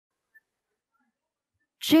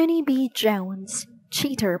Junie B. Jones,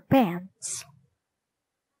 Cheater Pants.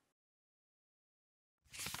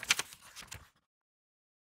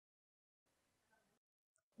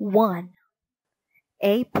 1.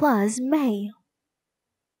 A plus May.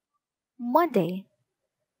 Monday.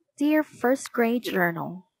 Dear First Grade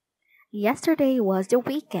Journal, yesterday was the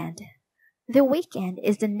weekend. The weekend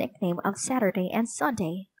is the nickname of Saturday and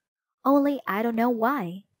Sunday. Only I don't know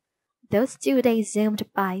why. Those 2 days zoomed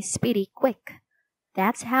by speedy quick.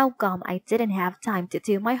 That's how come I didn't have time to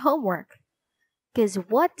do my homework. 'Cause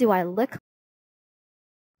what do I look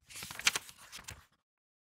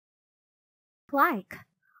like?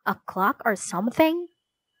 A clock or something?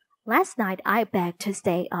 Last night I begged to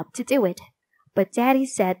stay up to do it, but Daddy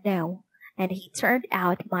said no, and he turned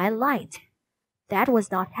out my light. That was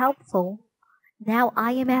not helpful. Now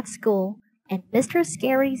I am at school, and Mr.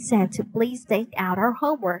 Scary said to please take out our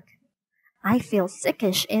homework. I feel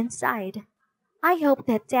sickish inside. I hope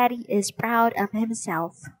that Daddy is proud of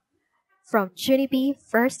himself. From Junie B,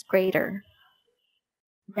 first grader.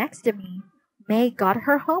 Next to me, May got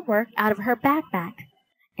her homework out of her backpack,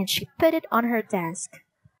 and she put it on her desk.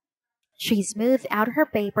 She smoothed out her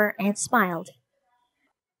paper and smiled.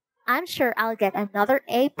 I'm sure I'll get another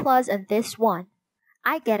A plus on this one.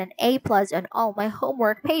 I get an A plus on all my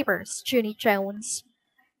homework papers, Junie Jones.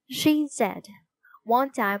 She said, one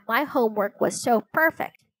time my homework was so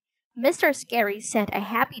perfect. Mr. Scary sent a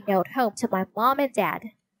happy note home to my mom and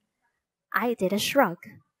dad. I did a shrug.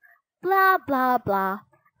 Blah, blah, blah,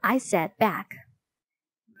 I said back.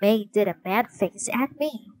 May did a mad face at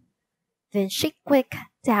me. Then she quick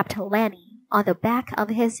tapped Lenny on the back of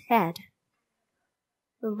his head.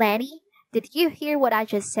 Lenny, did you hear what I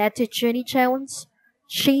just said to Junie Jones?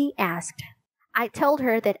 She asked. I told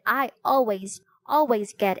her that I always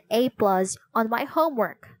get A plus on my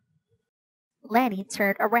homework. Lenny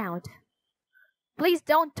turned around. Please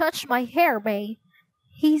don't touch my hair, May,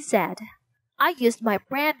 he said. I used my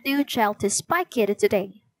brand new gel to spike it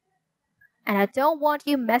today, and I don't want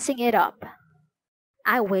you messing it up.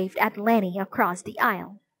 I waved at Lenny across the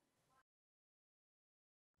aisle.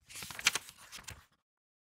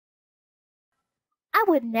 I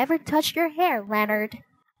would never touch your hair, Leonard,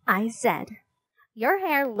 I said. Your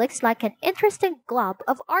hair looks like an interesting glob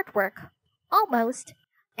of artwork, almost,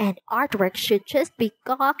 and artwork should just be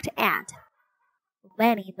gawked at.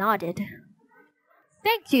 Lenny nodded.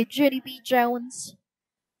 Thank you, Junie B. Jones.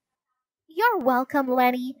 You're welcome,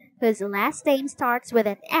 Lenny, whose last name starts with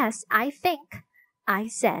an S, I think, I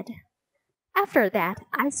said. After that,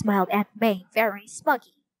 I smiled at May very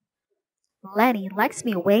smuggy. Lenny likes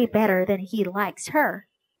me way better than he likes her.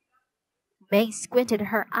 May squinted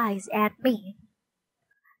her eyes at me.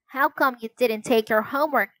 How come you didn't take your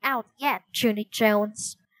homework out yet, Junie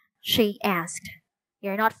Jones? She asked.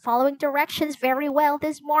 You're not following directions very well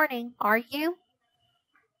this morning, are you?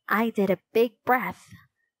 I did a big breath.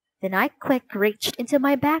 Then I quick reached into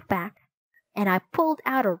my backpack, and I pulled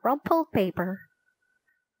out a rumpled paper.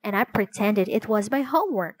 And I pretended it was my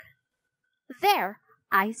homework. There,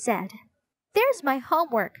 I said. There's my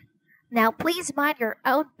homework. Now please mind your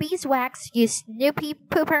own beeswax, you snoopy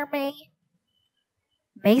pooper, May.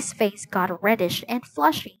 May's face got reddish and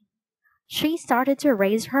flushy. She started to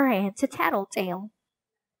raise her hand to Tattletale.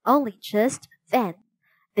 Only just then,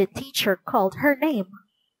 the teacher called her name.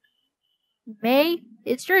 May,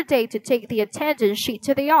 it's your day to take the attendance sheet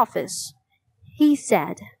to the office, he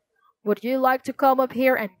said. Would you like to come up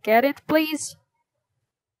here and get it, please?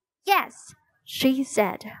 Yes, she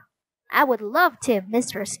said. I would love to,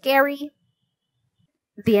 Mr. Scary.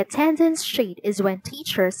 The attendance sheet is when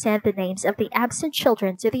teachers send the names of the absent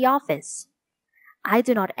children to the office. I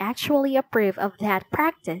do not actually approve of that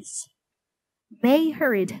practice. May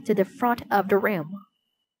hurried to the front of the room.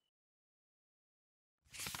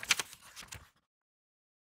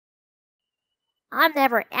 I'm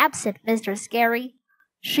never absent, Mr. Scary,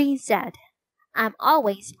 she said. I'm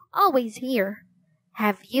always here.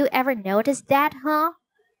 Have you ever noticed that, huh?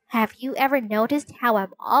 Have you ever noticed how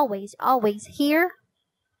I'm always here?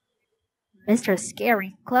 Mr.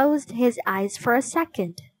 Scary closed his eyes for a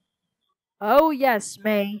second. Oh, yes,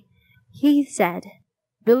 May, he said.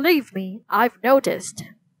 Believe me, I've noticed.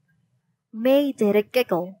 May did a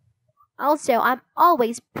giggle. Also, I'm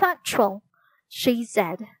always punctual, she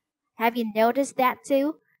said. Have you noticed that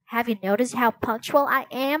too? Have you noticed how punctual I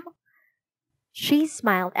am? She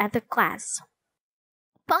smiled at the class.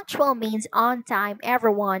 Punctual means on time,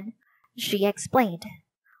 everyone, she explained.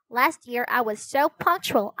 Last year I was so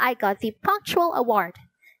punctual I got the Punctual Award.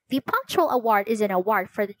 The Punctual Award is an award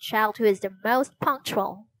for the child who is the most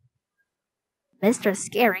punctual. Mr.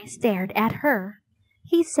 Scary stared at her.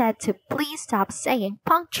 He said to please stop saying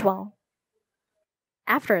punctual.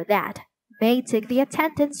 After that, May took the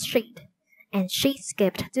attendance sheet, and she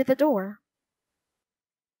skipped to the door.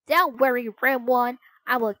 Don't worry, room 1.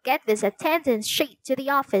 I will get this attendance sheet to the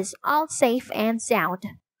office all safe and sound,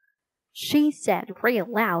 she said real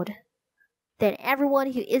loud. Then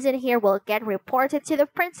everyone who isn't here will get reported to the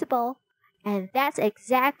principal, and that's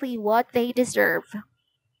exactly what they deserve.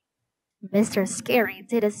 Mr. Scary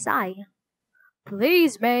did a sigh.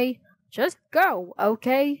 Please, May, just go,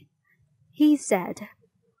 okay? He said.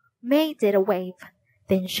 May did a wave.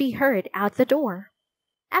 Then she hurried out the door.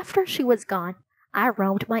 After she was gone, I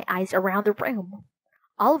roamed my eyes around the room.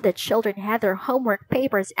 All of the children had their homework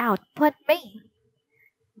papers out but me.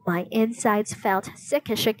 My insides felt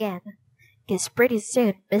sickish again, because pretty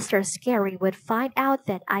soon Mr. Scary would find out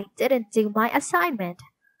that I didn't do my assignment.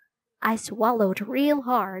 I swallowed real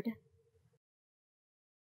hard.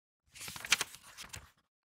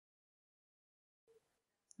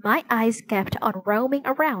 My eyes kept on roaming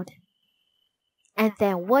around. And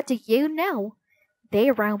then what do you know?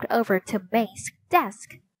 They roamed over to May's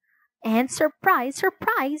desk. And surprise,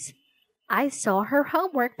 surprise! I saw her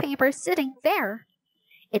homework paper sitting there.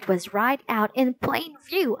 It was right out in plain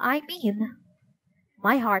view, I mean.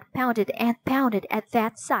 My heart pounded and pounded at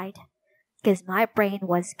that sight, because my brain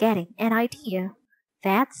was getting an idea.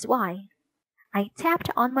 That's why. I tapped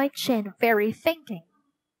on my chin, very thinking.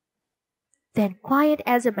 Then, quiet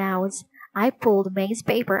as a mouse, I pulled May's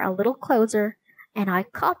paper a little closer, and I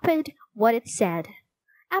copied what it said.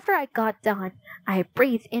 After I got done, I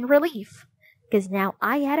breathed in relief, because now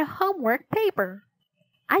I had a homework paper.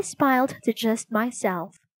 I smiled to just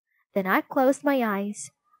myself. Then I closed my eyes,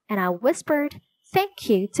 and I whispered thank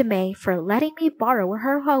you to May for letting me borrow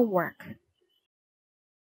her homework.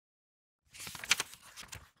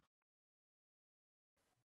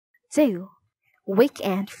 Two,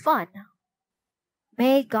 weekend fun.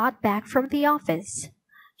 May got back from the office.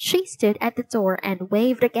 She stood at the door and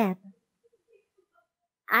waved again.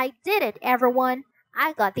 I did it, everyone.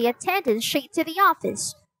 I got the attendance sheet to the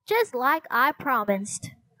office, just like I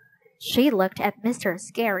promised. She looked at Mr.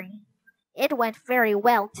 Scary. It went very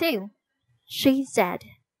well, too, she said.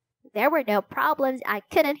 There were no problems I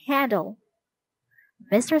couldn't handle.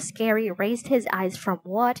 Mr. Scary raised his eyes from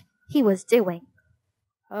what he was doing.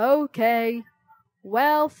 Okay.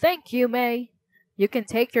 Well, thank you, May. You can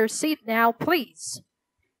take your seat now, please,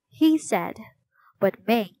 he said. But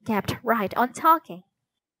May kept right on talking.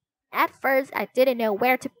 At first, I didn't know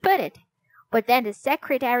where to put it, but then the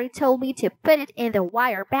secretary told me to put it in the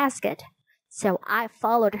wire basket, so I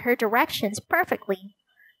followed her directions perfectly,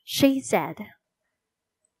 she said.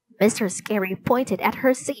 Mr. Scary pointed at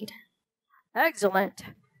her seat. Excellent,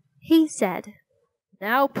 he said.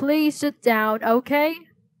 Now please sit down, okay?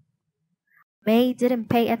 May didn't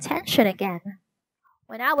pay attention again.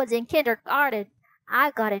 When I was in kindergarten,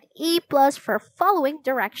 I got an E+ for following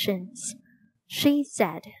directions, she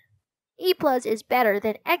said. E+ is better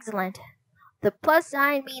than excellent. The plus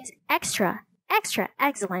sign means extra, extra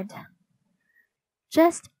excellent.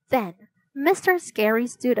 Just then, Mr. Scary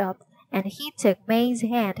stood up and he took May's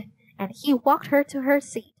hand and he walked her to her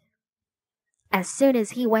seat. As soon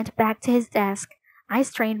as he went back to his desk, I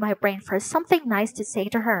strained my brain for something nice to say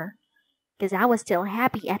to her, because I was still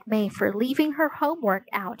happy at May for leaving her homework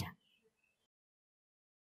out.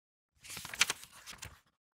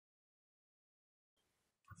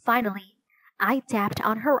 Finally, I tapped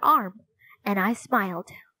on her arm, and I smiled.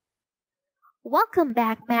 Welcome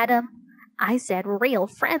back, madam, I said real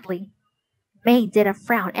friendly. May did a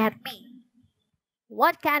frown at me.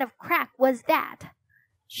 What kind of crack was that?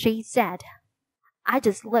 She said. I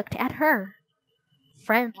just looked at her.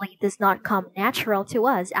 Friendly does not come natural to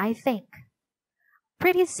us, I think.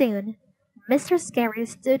 Pretty soon, Mr. Scary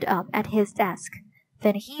stood up at his desk.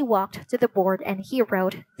 Then he walked to the board and he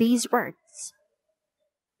wrote these words.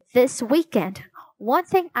 This weekend, one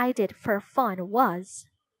thing I did for fun was...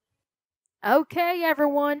 Okay,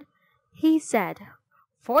 everyone, he said.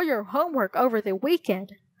 For your homework over the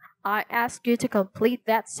weekend, I asked you to complete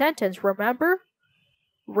that sentence, remember?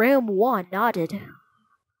 Room 1 nodded.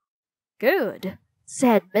 Good,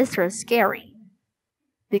 said Mr. Scary.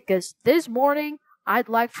 Because this morning, I'd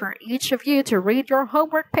like for each of you to read your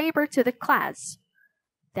homework paper to the class.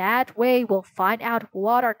 That way we'll find out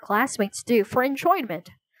what our classmates do for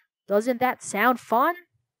enjoyment. Doesn't that sound fun?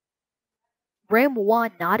 Room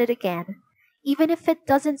 1 nodded again. Even if it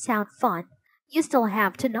doesn't sound fun, you still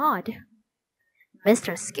have to nod.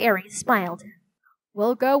 Mr. Scary smiled.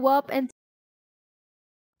 We'll go up and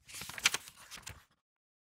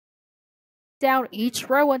down each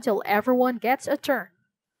row until everyone gets a turn.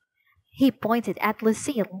 He pointed at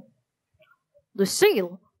Lucille.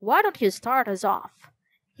 Lucille, why don't you start us off?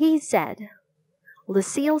 He said.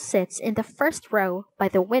 Lucille sits in the first row by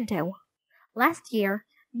the window. Last year,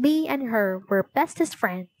 me and her were bestest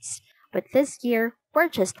friends, but this year we're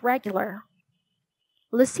just regular.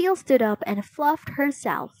 Lucille stood up and fluffed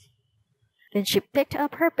herself. Then she picked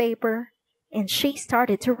up her paper and she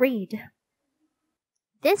started to read.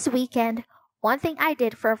 This weekend, one thing I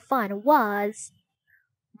did for fun was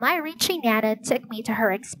my Richie Nana took me to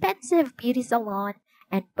her expensive beauty salon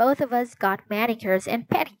and both of us got manicures and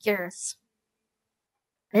pedicures.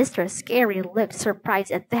 Mr. Scary looked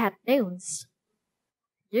surprised at that news.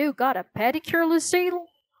 You got a pedicure, Lucille?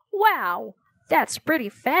 Wow, that's pretty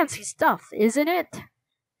fancy stuff, isn't it?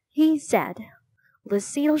 He said.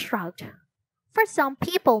 Lucille shrugged. For some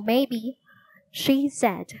people, maybe, she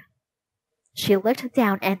said. She looked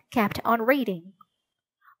down and kept on reading.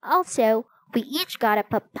 Also, we each got a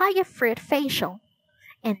papaya fruit facial,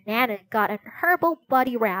 and Nana got an herbal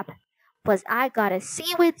body wrap, plus I got a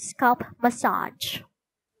seaweed scalp massage.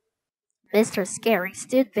 Mr. Scary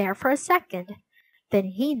stood there for a second, then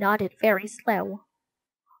he nodded very slow.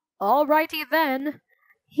 All righty then,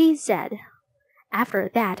 he said. After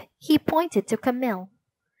that, he pointed to Camille.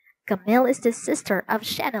 Camille is the sister of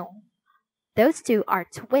Chanel. Those two are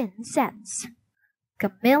twin sets.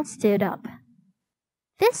 Camille stood up.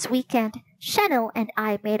 This weekend, Chanel and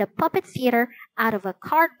I made a puppet theater out of a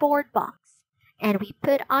cardboard box, and we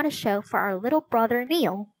put on a show for our little brother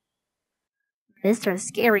Neil. Mr.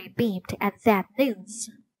 Scary beamed at that news.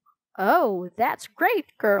 Oh, that's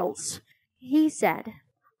great, girls, he said.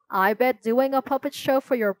 I bet doing a puppet show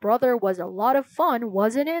for your brother was a lot of fun,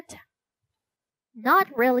 wasn't it? Not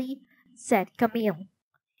really, said Camille.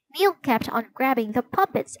 Neil kept on grabbing the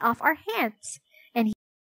puppets off our hands, and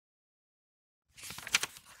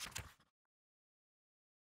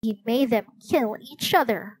he made them kill each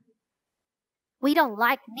other. We don't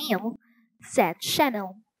like Neil, said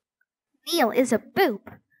Chanel. Neil is a boob,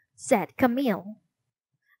 said Camille.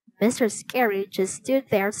 Mr. Scary just stood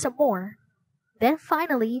there some more. Then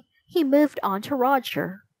finally, he moved on to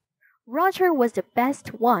Roger. Roger was the best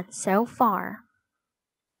one so far.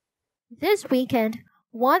 This weekend,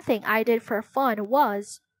 one thing I did for fun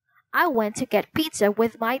was I went to get pizza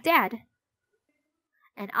with my dad.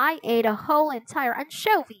 And I ate a whole entire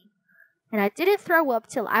anchovy, and I didn't throw up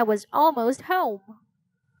till I was almost home.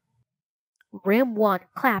 Room 1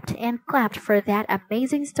 clapped and clapped for that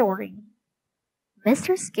amazing story.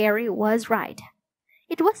 Mr. Scary was right.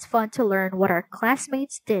 It was fun to learn what our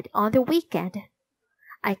classmates did on the weekend.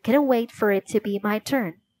 I couldn't wait for it to be my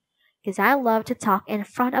turn, because I love to talk in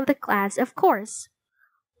front of the class, of course.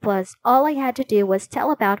 Plus, all I had to do was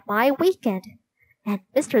tell about my weekend, and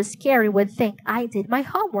Mr. Scary would think I did my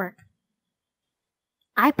homework.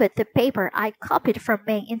 I put the paper I copied from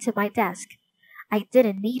May into my desk. I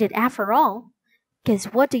didn't need it after all, because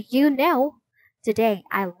what do you know? Today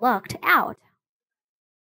I lucked out.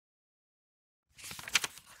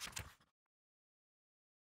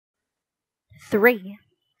 Three.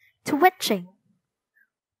 Twitching.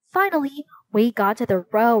 Finally, we got to the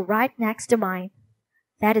row right next to mine.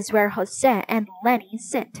 That is where Jose and Lenny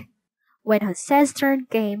sit. When Jose's turn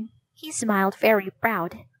came, he smiled very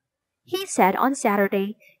proud. He said on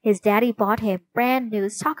Saturday his daddy bought him brand new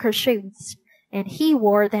soccer shoes, and he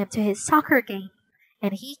wore them to his soccer game,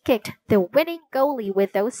 and he kicked the winning goalie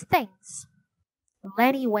with those things.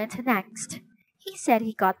 Lenny went next. He said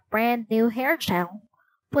he got brand new hair gel,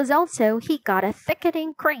 plus also he got a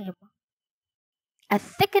thickening cream. A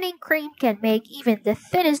thickening cream can make even the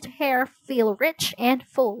thinnest hair feel rich and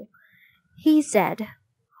full, he said.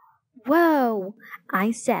 Whoa,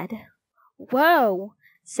 I said. Whoa,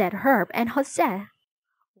 said Herb and Jose.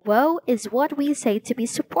 Whoa is what we say to be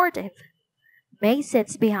supportive. May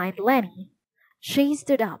sits behind Lenny. She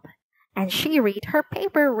stood up, and she read her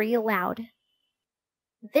paper real loud.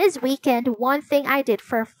 This weekend, one thing I did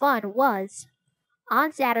for fun was,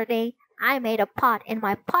 on Saturday, I made a pot in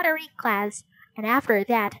my pottery class, and after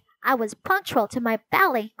that, I was punctual to my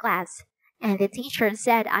ballet class, and the teacher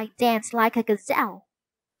said I danced like a gazelle.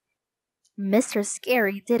 Mr.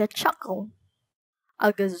 Scary did a chuckle.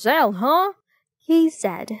 A gazelle, huh? He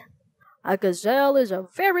said. A gazelle is a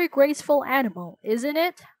very graceful animal, isn't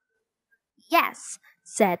it? Yes,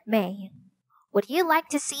 said May. Would you like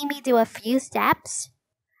to see me do a few steps?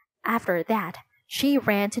 After that, she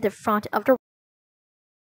ran to the front of the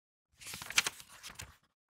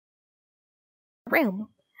room,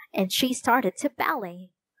 and she started to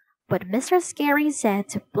ballet. But Mr. Scary said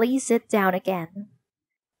to please sit down again.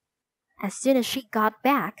 As soon as she got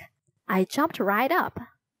back, I jumped right up.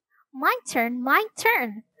 My turn,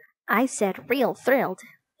 I said, real thrilled.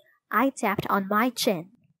 I tapped on my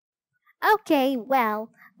chin. Okay,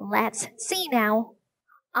 well, let's see now.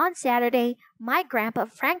 On Saturday, my grandpa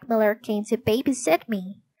Frank Miller came to babysit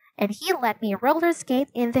me, and he let me roller skate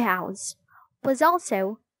in the house. But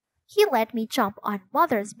also, he let me jump on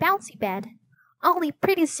mother's bouncy bed. Only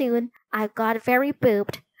pretty soon I got very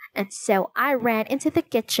booped, and so I ran into the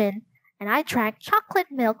kitchen and I drank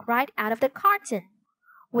chocolate milk right out of the carton.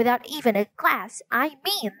 Without even a glass, I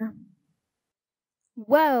mean.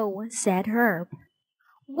 Whoa, said Herb.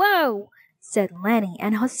 Whoa, said Lenny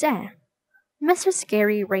and Jose. Mr.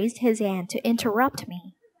 Scary raised his hand to interrupt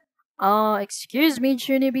me. Excuse me,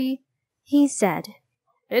 Junie, he said.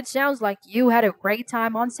 It sounds like you had a great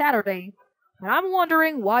time on Saturday, but I'm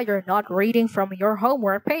wondering why you're not reading from your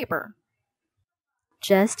homework paper.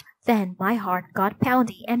 Just then my heart got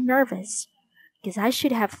poundy and nervous, because I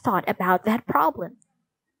should have thought about that problem.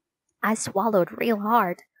 I swallowed real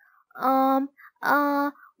hard. Well,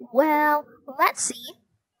 let's see,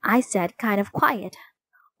 I said kind of quiet.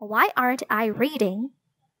 Why aren't I reading?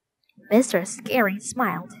 Mr. Scary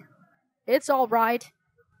smiled. It's all right,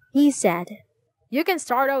 he said. You can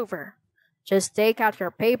start over. Just take out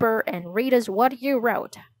your paper and read us what you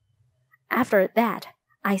wrote. After that,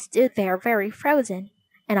 I stood there very frozen,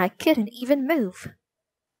 and I couldn't even move.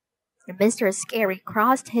 Mr. Scary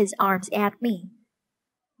crossed his arms at me.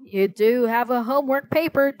 You do have a homework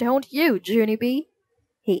paper, don't you, Junie?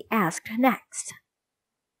 He asked next.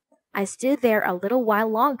 I stood there a little while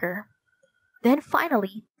longer. Then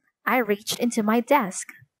finally, I reached into my desk.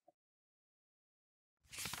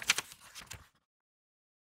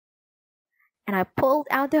 And I pulled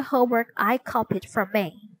out the homework I copied from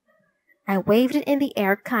May. I waved it in the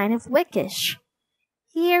air kind of wickish.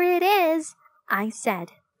 Here it is, I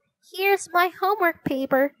said. Here's my homework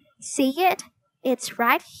paper. See it? It's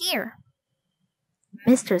right here.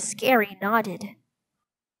 Mr. Scary nodded.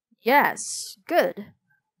 Yes, good.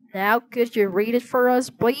 Now could you read it for us,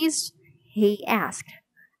 please? He asked.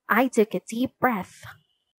 I took a deep breath.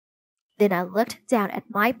 Then I looked down at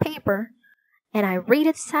my paper, and I read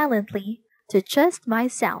it silently to just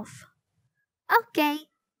myself. Okay,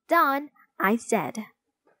 done, I said.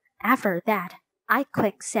 After that, I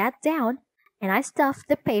quick sat down, and I stuffed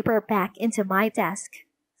the paper back into my desk.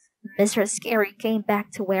 Mr. Scary came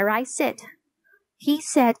back to where I sit. He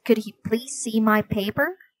said, could he please see my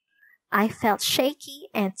paper? I felt shaky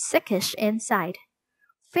and sickish inside.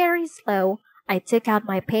 Very slow, I took out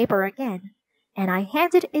my paper again, and I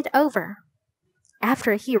handed it over.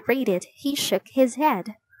 After he read it, he shook his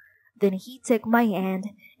head. Then he took my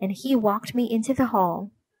hand, and he walked me into the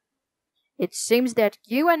hall. It seems that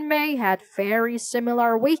you and May had very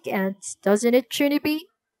similar weekends, doesn't it, Junie?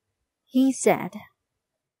 He said.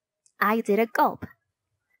 I did a gulp.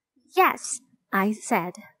 Yes, I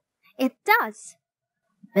said. It does.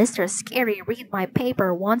 Mr. Scary read my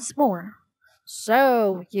paper once more.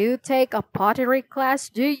 So, you take a pottery class,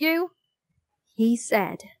 do you? He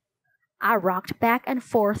said. I rocked back and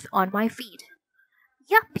forth on my feet.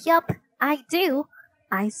 Yup, I do,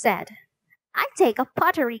 I said. I take a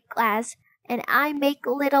pottery class, and I make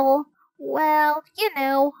little, well, you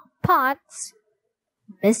know, pots.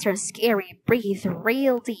 Mr. Scary breathed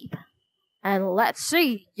real deep. And let's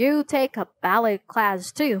see, you take a ballet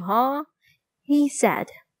class too, huh? He said.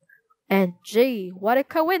 And gee, what a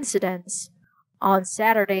coincidence. On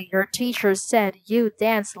Saturday, your teacher said you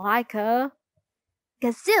dance like a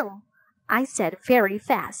gazelle, I said very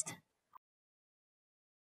fast.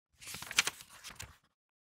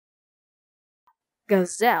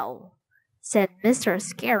 Gazelle, said Mr.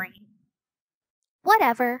 Scary.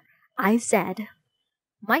 Whatever, I said.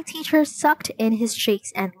 My teacher sucked in his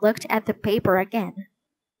cheeks and looked at the paper again.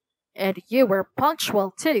 And you were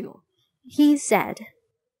punctual too, he said.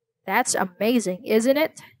 That's amazing, isn't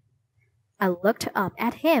it? I looked up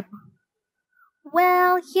at him.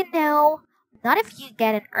 Well, you know, not if you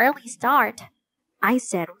get an early start, I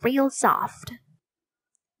said real soft.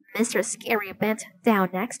 Mr. Scary bent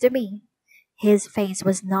down next to me. His face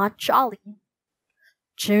was not jolly.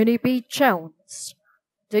 Junie B. Jones,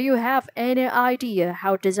 do you have any idea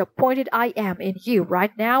how disappointed I am in you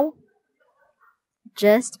right now?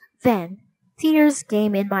 Just then, tears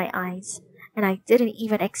came in my eyes, and I didn't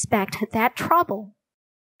even expect that trouble.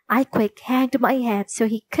 I quick hanged my head so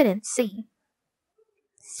he couldn't see.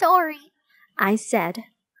 Sorry, I said.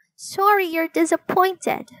 Sorry you're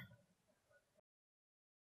disappointed.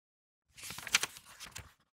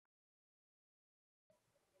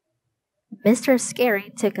 Mr.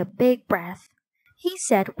 Scary took a big breath. He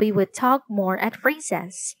said we would talk more at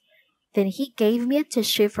recess. Then he gave me a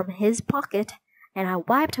tissue from his pocket, and I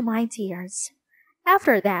wiped my tears.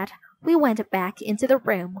 After that, we went back into the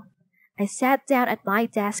room. I sat down at my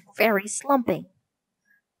desk very slumping.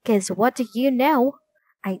 'Cause what do you know?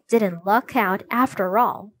 I didn't luck out after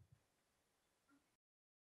all.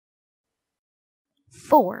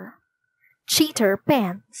 4. Cheater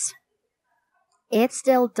Pants. It's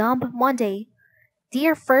still Dump Monday.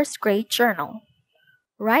 Dear First Grade Journal.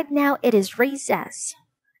 Right now it is recess.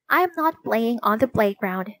 I am not playing on the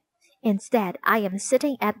playground. Instead, I am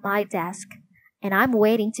sitting at my desk, and I'm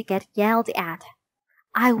waiting to get yelled at.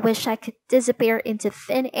 I wish I could disappear into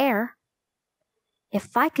thin air.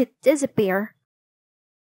 If I could disappear,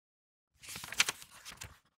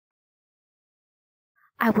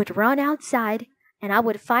 I would run outside, and I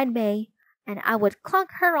would find May, and I would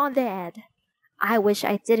clunk her on the head. I wish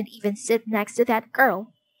I didn't even sit next to that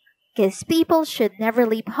girl. 'Cause people should never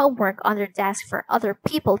leave homework on their desk for other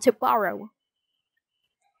people to borrow.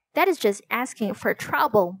 That is just asking for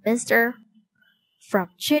trouble, mister.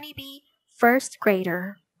 From Junie, first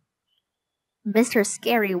grader. Mr.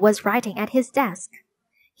 Scary was writing at his desk.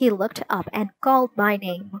 He looked up and called my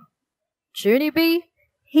name. Junie,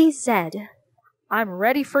 he said. I'm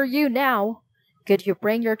ready for you now. Could you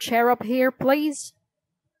bring your chair up here, please?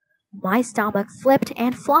 My stomach flipped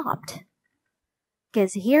and flopped.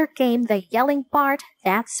 'Cause here came the yelling part,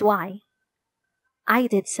 that's why. I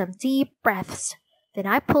did some deep breaths. Then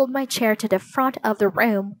I pulled my chair to the front of the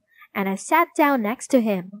room, and I sat down next to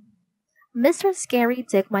him. Mr. Scary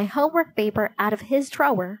took my homework paper out of his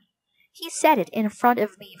drawer. He set it in front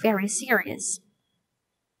of me very serious.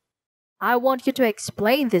 I want you to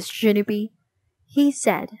explain this, Junie, he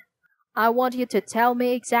said. I want you to tell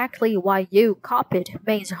me exactly why you copied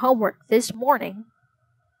May's homework this morning.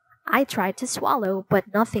 I tried to swallow,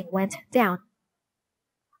 but nothing went down.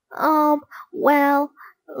 Well,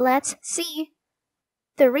 let's see.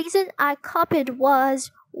 The reason I copied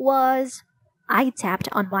was... I tapped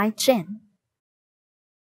on my chin.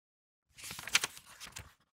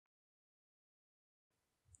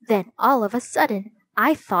 Then all of a sudden,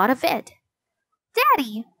 I thought of it.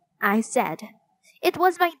 Daddy, I said. It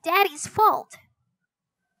was my daddy's fault.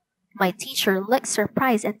 My teacher looked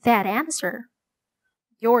surprised at that answer.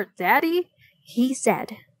 Your daddy? He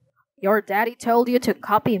said. Your daddy told you to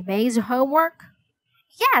copy May's homework?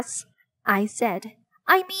 Yes, I said.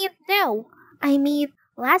 No.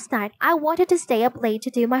 Last night I wanted to stay up late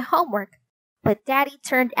to do my homework, but Daddy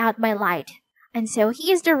turned out my light, and so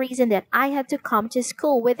he is the reason that I had to come to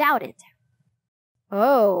school without it.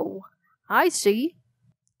 Oh, I see,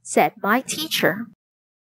 said my teacher.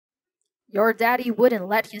 Your daddy wouldn't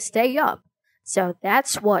let you stay up, so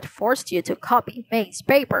that's what forced you to copy May's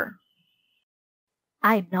paper.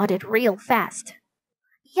 I nodded real fast.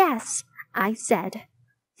 Yes, I said.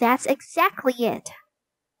 That's exactly it.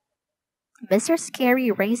 Mr. Scary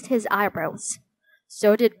raised his eyebrows.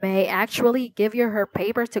 So did May actually give you her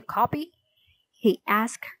paper to copy? He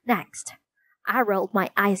asked next. I rolled my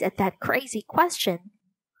eyes at that crazy question.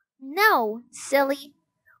 No, silly.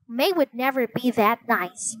 May would never be that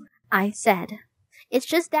nice, I said. It's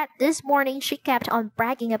just that this morning she kept on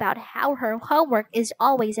bragging about how her homework is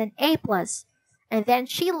always an A+, and then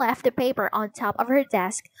she left the paper on top of her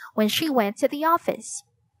desk when she went to the office.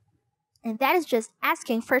 And that is just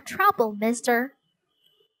asking for trouble, mister.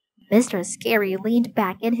 Mr. Scary leaned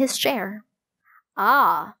back in his chair.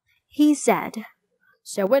 Ah, he said.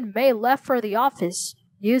 So when May left for the office,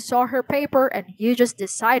 you saw her paper and you just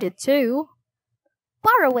decided to...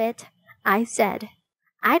 Borrow it, I said.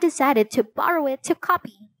 I decided to borrow it to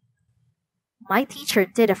copy. My teacher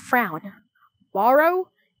did a frown. Borrow?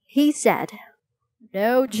 He said.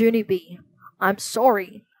 No, Junie, I'm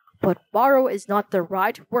sorry, but borrow is not the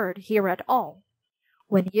right word here at all.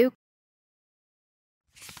 When you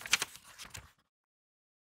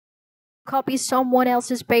copy someone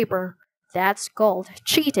else's paper, that's called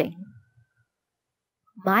cheating.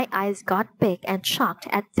 My eyes got big and shocked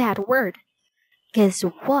at that word. Guess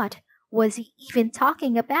what was he even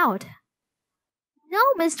talking about? No,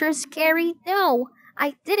 Mr. Scary, no.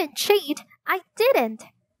 I didn't cheat. I didn't,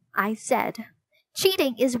 I said.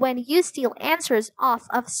 Cheating is when you steal answers off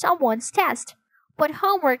of someone's test. But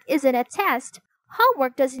homework isn't a test.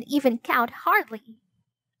 Homework doesn't even count hardly.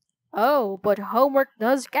 Oh, but homework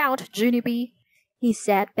does count, Junie, he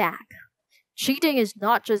said back. Cheating is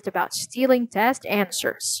not just about stealing test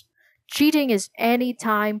answers. Cheating is any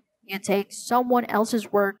time you take someone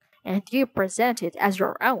else's work and you present it as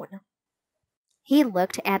your own. He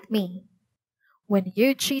looked at me. When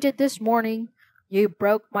you cheated this morning, you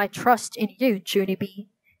broke my trust in you, Junie,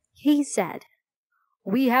 he said.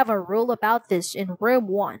 We have a rule about this in room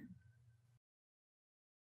 1.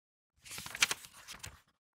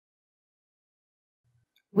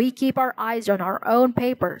 We keep our eyes on our own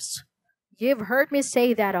papers. You've heard me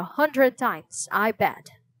say that 100 times, I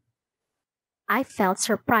bet. I felt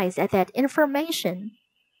surprised at that information.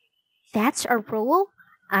 That's a rule?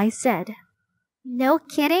 I said. No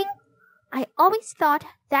kidding? I always thought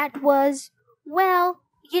that was, well,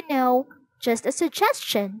 just a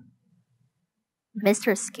suggestion.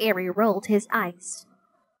 Mr. Scary rolled his eyes.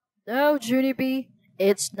 No, Junie B,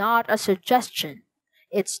 it's not a suggestion.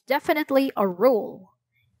 It's definitely a rule,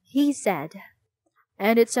 he said.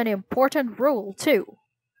 And it's an important rule, too.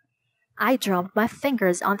 I drummed my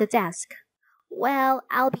fingers on the desk. Well,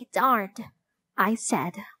 I'll be darned, I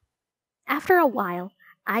said. After a while,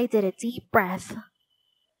 I did a deep breath.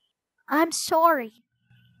 I'm sorry,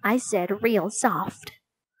 I said real soft.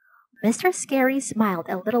 Mr. Scary smiled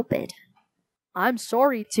a little bit. I'm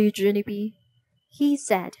sorry too, Junie B, he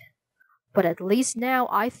said. But at least now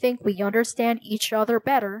I think we understand each other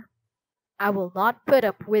better. I will not put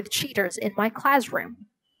up with cheaters in my classroom.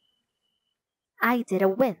 I did a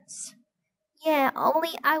wince. Yeah,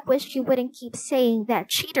 only I wish you wouldn't keep saying that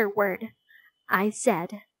cheater word, I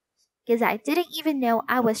said. 'Cause I didn't even know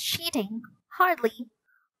I was cheating. Hardly.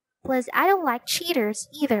 Plus, I don't like cheaters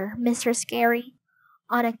either, Mr. Scary.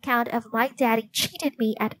 On account of my daddy cheated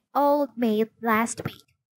me at Old Maid last week.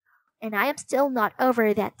 And I am still not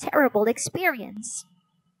over that terrible experience.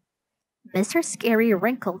 Mr. Scary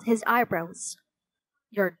wrinkled his eyebrows.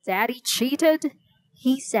 Your daddy cheated?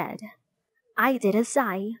 He said. I did a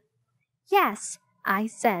sigh. Yes, I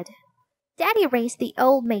said. Daddy raised the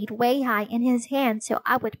old maid way high in his hand so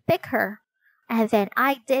I would pick her. And then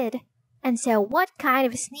I did. And so what kind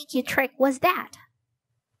of sneaky trick was that?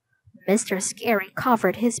 Mr. Scary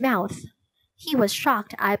covered his mouth. He was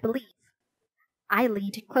shocked, I believe. I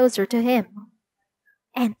leaned closer to him.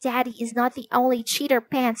 And Daddy is not the only cheater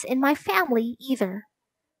pants in my family either,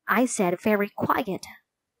 I said very quiet.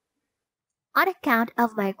 On account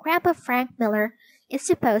of my grandpa Frank Miller is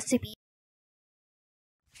supposed to be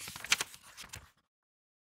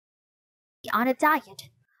on a diet,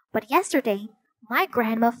 but yesterday my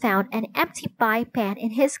grandma found an empty pie pan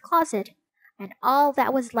in his closet, and all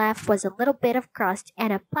that was left was a little bit of crust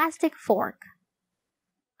and a plastic fork.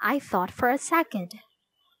 I thought for a second.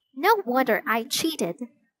 No wonder I cheated,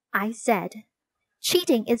 I said.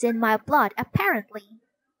 Cheating is in my blood, apparently.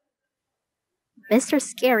 Mr.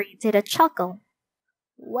 Scary did a chuckle.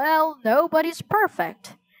 Well, nobody's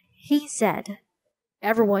perfect, he said.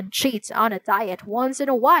 Everyone cheats on a diet once in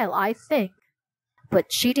a while, I think. But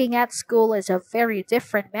cheating at school is a very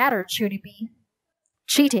different matter, Junie B.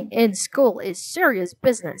 Cheating in school is serious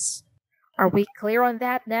business. Are we clear on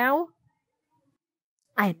that now?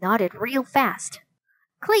 I nodded real fast.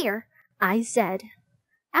 Clear, I said.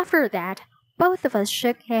 After that, both of us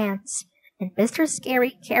shook hands, and Mr.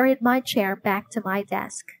 Scary carried my chair back to my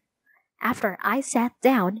desk. After I sat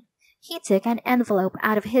down, he took an envelope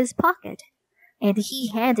out of his pocket, and he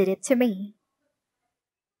handed it to me.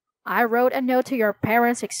 I wrote a note to your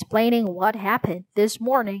parents explaining what happened this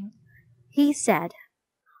morning, he said.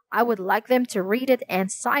 I would like them to read it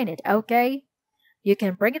and sign it, okay? You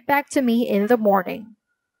can bring it back to me in the morning.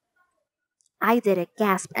 I did a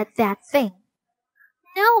gasp at that thing.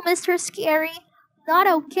 No, Mr. Scary, not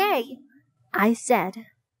okay, I said.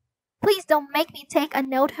 Please don't make me take a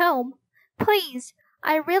note home. Please,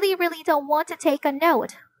 I really don't want to take a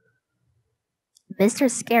note.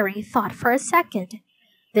 Mr. Scary thought for a second.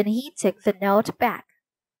 Then he took the note back.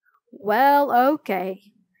 Well, okay,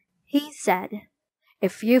 he said.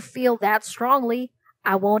 If you feel that strongly,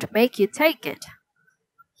 I won't make you take it.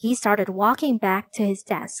 He started walking back to his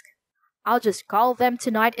desk. I'll just call them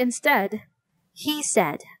tonight instead, he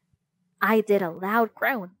said. I did a loud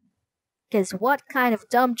groan. 'Cause what kind of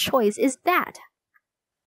dumb choice is that?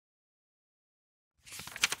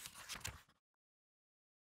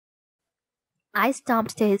 I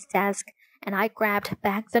stomped to his desk and I grabbed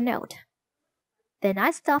back the note. Then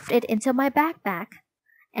I stuffed it into my backpack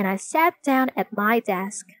and I sat down at my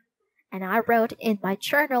desk and I wrote in my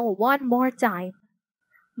journal one more time.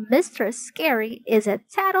 Mr. Scary is a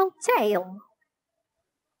tattletale.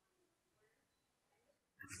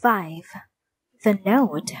 5. The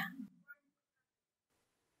note.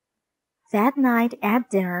 That night at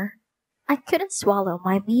dinner, I couldn't swallow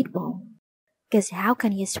my meatball. 'Cause how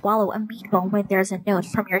can you swallow a meatball when there's a note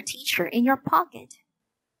from your teacher in your pocket?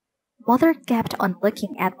 Mother kept on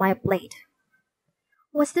looking at my plate.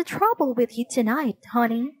 What's the trouble with you tonight,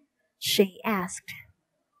 honey? She asked.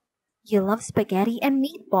 You love spaghetti and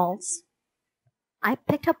meatballs. I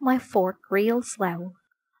picked up my fork real slow.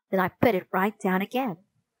 Then I put it right down again.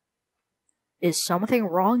 Is something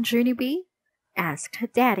wrong, Junie B? Asked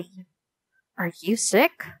Daddy. Are you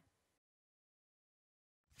sick?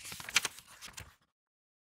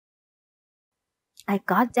 I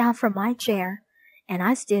got down from my chair and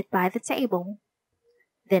I stood by the table.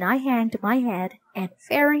 Then I hanged my head and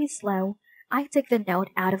very slow I took the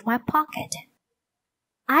note out of my pocket.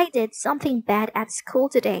 I did something bad at school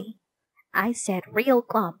today, I said real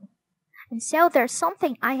glum, and so there's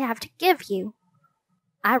something I have to give you.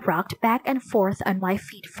 I rocked back and forth on my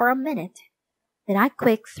feet for a minute. Then I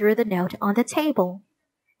quick threw the note on the table,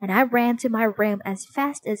 and I ran to my room as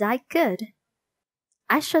fast as I could.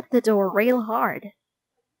 I shut the door real hard.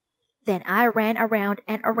 Then I ran around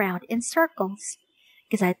and around in circles,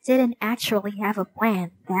 because I didn't actually have a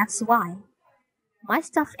plan, that's why. My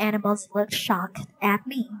stuffed animals looked shocked at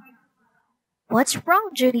me. What's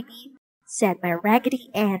wrong, Junie B? Said my Raggedy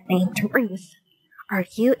Ann named Ruth. Are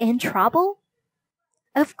you in trouble?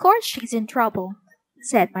 Of course she's in trouble,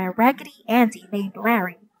 said my Raggedy Andy named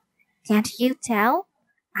Larry. Can't you tell?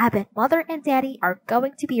 I bet Mother and Daddy are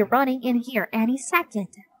going to be running in here any second.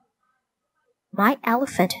 My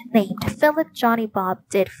elephant named Philip Johnny Bob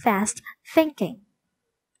did fast thinking.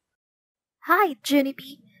 Hide, Junie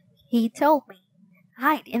B, he told me.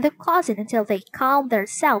 Hide in the closet until they calm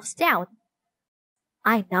themselves down.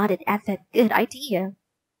 I nodded at that good idea.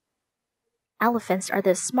 Elephants are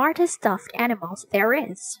the smartest stuffed animals there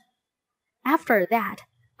is. After that,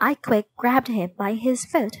 I quick grabbed him by his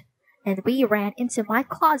foot, and we ran into my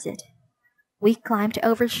closet. We climbed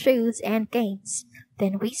over shoes and games,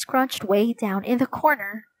 then we scrunched way down in the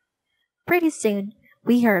corner. Pretty soon,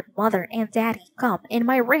 we heard Mother and Daddy come in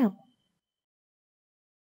my room.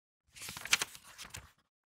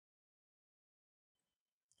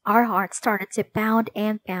 Our hearts started to pound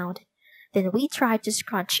and pound. Then we tried to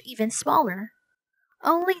scrunch even smaller.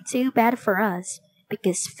 Only too bad for us,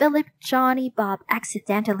 because Philip Johnny Bob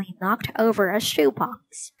accidentally knocked over a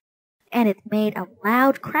shoebox, and it made a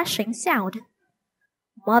loud crashing sound.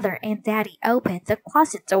 Mother and Daddy opened the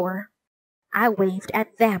closet door. I waved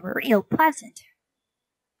at them real pleasant.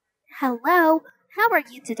 Hello, how are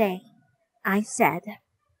you today? I said.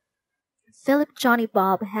 Philip Johnny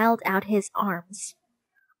Bob held out his arms.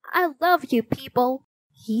 I love you people,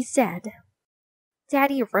 he said.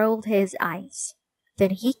 Daddy rolled his eyes.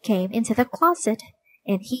 Then he came into the closet,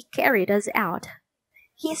 and he carried us out.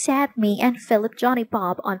 He sat me and Philip Johnny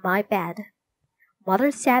Bob on my bed.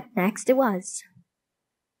 Mother sat next to us.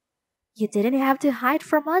 You didn't have to hide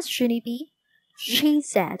from us, Junie B, she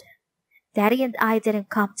said. Daddy and I didn't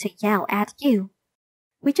come to yell at you.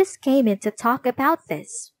 We just came in to talk about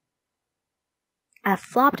this. I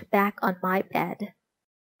flopped back on my bed,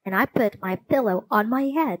 and I put my pillow on my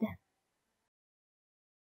head.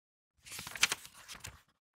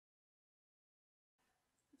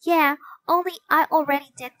 Yeah, only I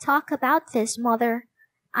already did talk about this, Mother,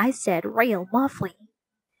 I said real muffly.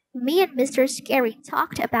 Me and Mr. Scary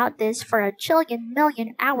talked about this for a jillion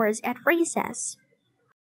million hours at recess.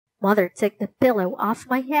 Mother took the pillow off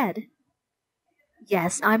my head.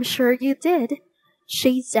 Yes, I'm sure you did,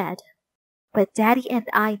 she said. But Daddy and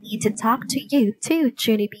I need to talk to you too,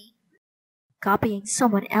 Junie B. Copying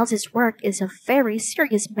someone else's work is a very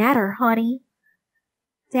serious matter, honey.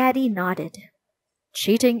 Daddy nodded.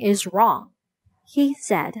 Cheating is wrong, he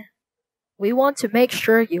said. We want to make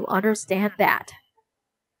sure you understand that.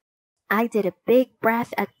 I did a big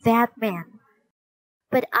breath at that man.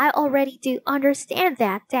 But I already do understand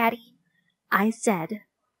that, Daddy, I said.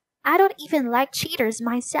 I don't even like cheaters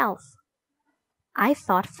myself. I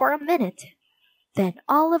thought for a minute. Then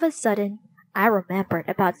all of a sudden, I remembered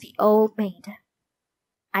about the old maid.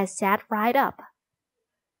 I sat right up.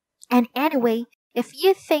 And anyway, if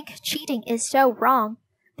you think cheating is so wrong,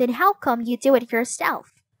 then how come you do it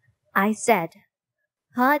yourself? I said.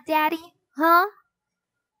 Huh, Daddy? Huh?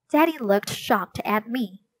 Daddy looked shocked at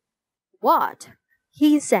me. What?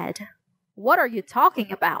 He said. What are you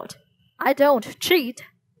talking about? I don't cheat.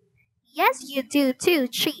 Yes, you do too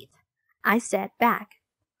cheat, I said back.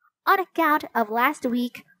 On account of last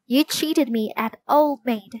week, you cheated me at Old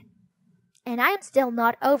Maid. And I am still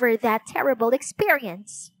not over that terrible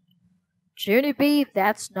experience. Junie B,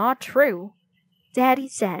 that's not true, Daddy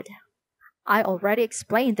said. I already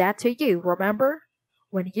explained that to you, remember?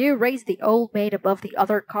 When you raise the Old Maid above the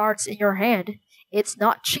other cards in your hand, it's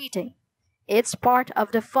not cheating. It's part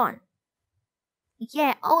of the fun.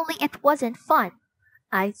 Yeah, only it wasn't fun,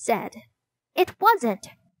 I said. It wasn't,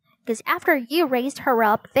 because after you raised her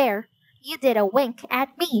up there, you did a wink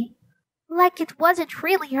at me. Like it wasn't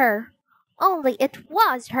really her. Only it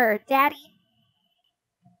was her, Daddy.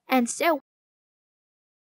 And so,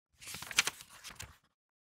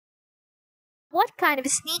 what kind of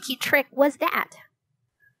sneaky trick was that?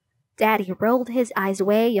 Daddy rolled his eyes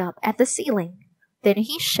way up at the ceiling. Then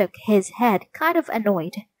he shook his head, kind of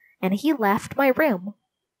annoyed, and he left my room.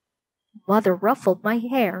 Mother ruffled my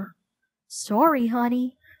hair. "Sorry,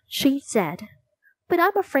 honey," she said, "but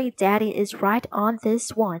I'm afraid Daddy is right on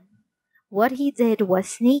this one. What he did was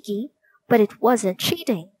sneaky, but it wasn't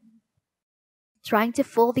cheating. Trying to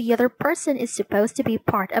fool the other person is supposed to be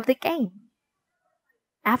part of the game."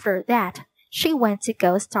 After that, she went to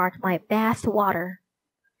go start my bath water.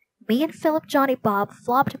 Me and Philip Johnny Bob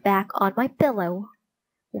flopped back on my pillow.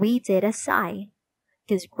 We did a sigh,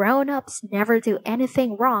 'cause grown-ups never do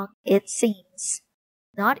anything wrong, it seems.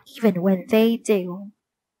 Not even when they do.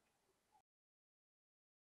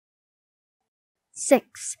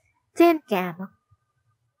 6. Tin Can.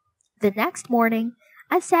 The next morning,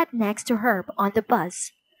 I sat next to Herb on the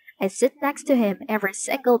bus. I sit next to him every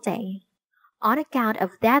single day, on account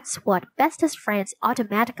of that's what bestest friends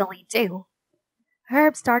automatically do.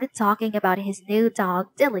 Herb started talking about his new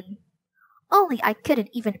dog, Dilly. Only I couldn't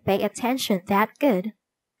even pay attention that good.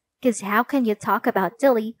 'Cause how can you talk about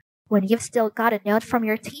Dilly when you've still got a note from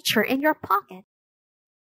your teacher in your pocket?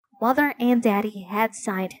 Mother and Daddy had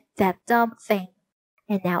signed that dumb thing,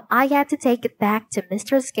 and now I had to take it back to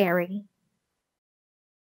Mr. Scary.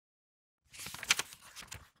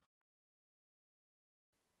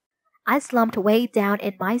 I slumped way down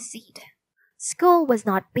in my seat. School was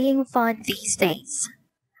not being fun these days.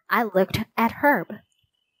 I looked at Herb.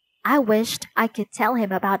 I wished I could tell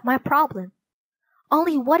him about my problem.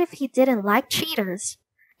 Only what if he didn't like cheaters,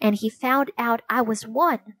 and he found out I was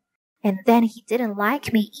one, and then he didn't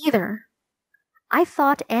like me either? I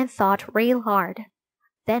thought and thought real hard.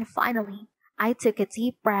 Then finally, I took a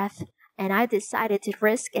deep breath, and I decided to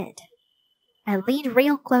risk it. I leaned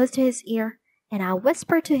real close to his ear, and I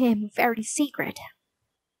whispered to him very secret.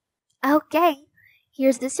 "Okay,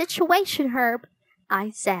 here's the situation, Herb," I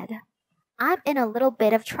said. "I'm in a little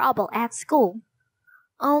bit of trouble at school.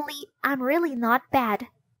 Only I'm really not bad.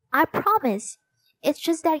 I promise. It's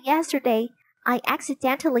just that yesterday I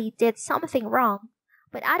accidentally did something wrong,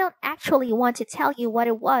 but I don't actually want to tell you what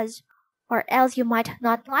it was, or else you might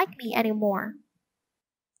not like me anymore."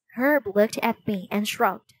 Herb looked at me and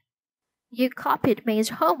shrugged. "You copied May's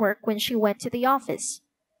homework when she went to the office,"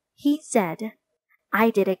 he said. I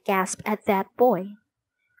did a gasp at that boy.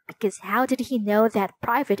 Because how did he know that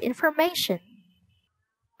private information?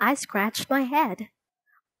 I scratched my head.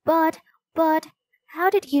 But, how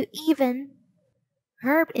did you even...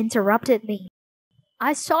 Herb interrupted me.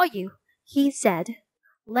 "I saw you," he said.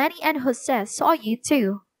 "Lenny and Jose saw you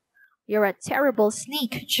too. You're a terrible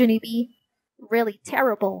sneak, Junie. Really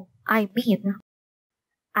terrible, I mean."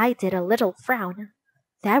 I did a little frown.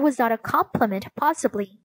 That was not a compliment,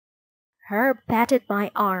 possibly. Herb patted my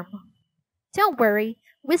arm. "Don't worry,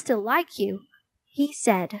 we still like you," he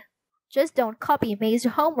said. "Just don't copy May's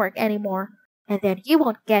homework anymore, and then you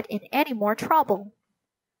won't get in any more trouble."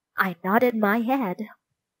 I nodded my head.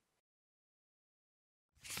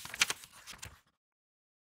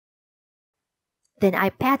 Then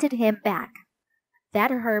I patted him back.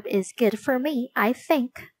 That Herb is good for me, I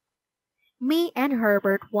think. Me and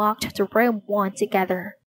Herbert walked to room 1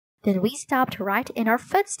 together. Then we stopped right in our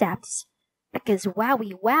footsteps. Because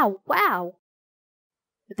wowie wow wow!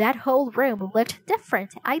 That whole room looked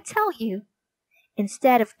different, I tell you.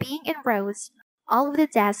 Instead of being in rows, all of the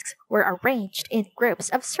desks were arranged in groups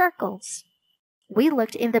of circles. We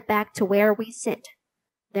looked in the back to where we sit.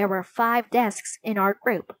 There were 5 desks in our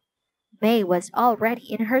group. May was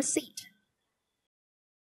already in her seat.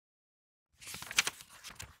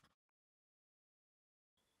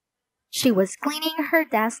 She was cleaning her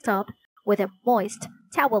desktop with a moist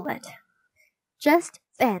towelette. Just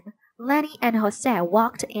then, Lenny and Jose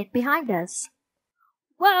walked in behind us.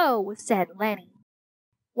 "Whoa," said Lenny.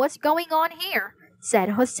 "What's going on here?" said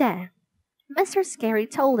Jose. "Mr. Scary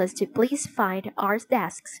told us to please find our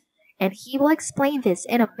desks, and he will explain this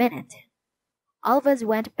in a minute." All of us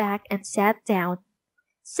went back and sat down.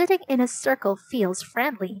 Sitting in a circle feels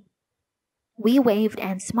friendly. We waved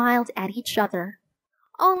and smiled at each other.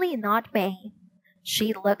 Only not May.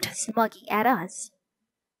 She looked smuggy at us.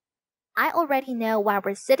 "I already know why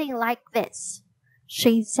we're sitting like this,"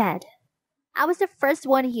 she said. "I was the first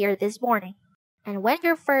one here this morning, and when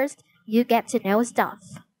you're first, you get to know stuff."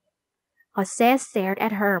 Jose stared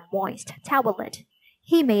at her moist towelette.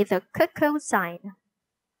 He made the cuckoo sign.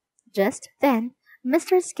 Just then,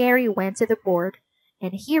 Mr. Scary went to the board,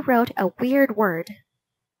 and he wrote a weird word.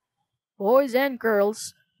 "Boys and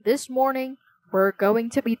girls, this morning we're going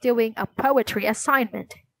to be doing a poetry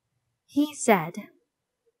assignment," he said.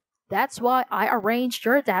 "That's why I arranged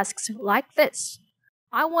your desks like this.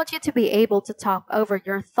 I want you to be able to talk over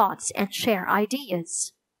your thoughts and share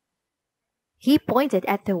ideas." He pointed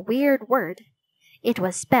at the weird word. It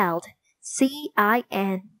was spelled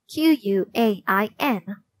Cinquain.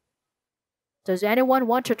 "Does anyone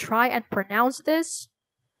want to try and pronounce this?"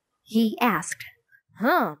 he asked.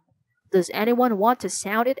 Does anyone want to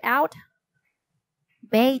sound it out?"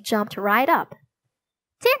 May jumped right up.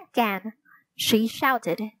 "Tin can!" she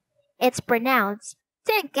shouted. "It's pronounced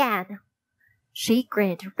tin can." She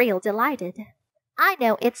grinned real delighted. "I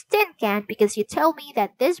know it's tin can because you told me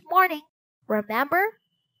that this morning. Remember?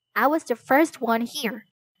 I was the first one here,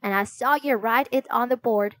 and I saw you write it on the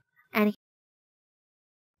board, and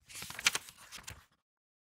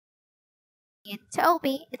you told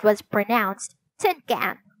me it was pronounced tin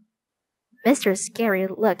can." Mr. Scary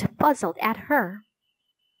looked puzzled at her.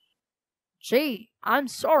 "Gee, I'm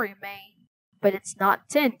sorry, May, but it's not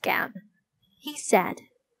tin can," he said.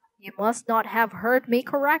 "You must not have heard me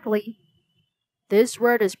correctly. This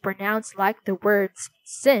word is pronounced like the words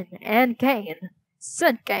sin and gain.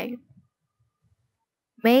 Sin gain."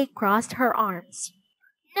 May crossed her arms.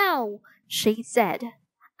 "No," she said.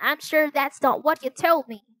 "I'm sure that's not what you told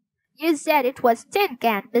me. You said it was tin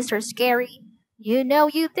can, Mr. Scary. You know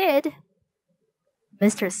you did."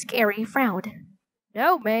 Mr. Scary frowned.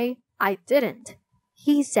 "No, May, I didn't,"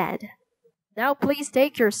 he said. "Now please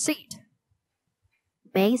take your seat."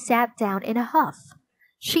 May sat down in a huff.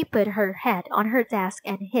 She put her head on her desk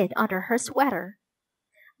and hid under her sweater.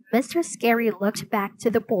 Mr. Scary looked back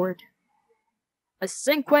to the board. "A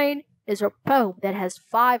cinquain is a poem that has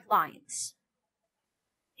 5 lines,"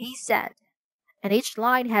 he said, "and each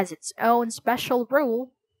line has its own special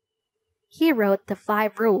rule." He wrote the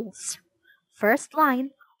 5 rules. First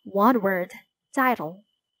line, 1 word, title.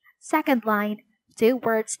 Second line, 2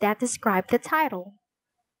 words that describe the title.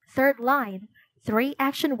 Third line, 3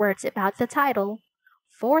 action words about the title.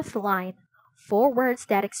 Fourth line, 4 words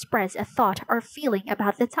that express a thought or feeling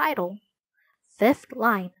about the title. Fifth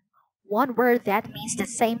line, 1 word that means the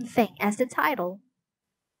same thing as the title.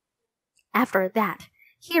 After that,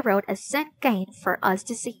 he wrote a cinquain for us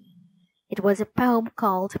to see. It was a poem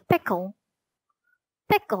called Pickle.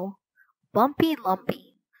 Pickle, bumpy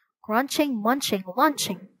lumpy, crunching munching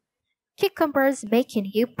lunching, cucumbers making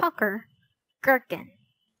you pucker, gherkin.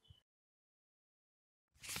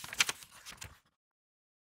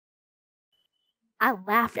 I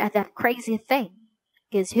laughed at that crazy thing,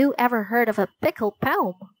 'cause who ever heard of a pickle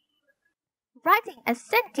poem? "Writing a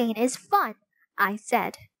cinquain is fun," I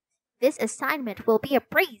said. "This assignment will be a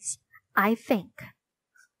breeze, I think."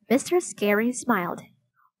 Mr. Scary smiled.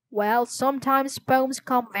 "Well, sometimes poems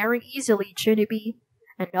come very easily, Junie,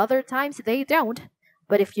 and other times they don't.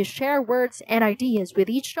 But if you share words and ideas with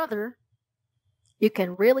each other, you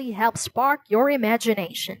can really help spark your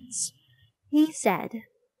imaginations," he said.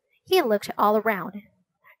 He looked all around.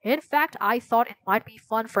 "In fact, I thought it might be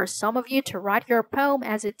fun for some of you to write your poem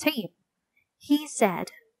as a team," he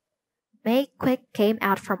said. May Quick came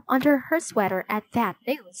out from under her sweater at that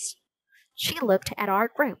news. She looked at our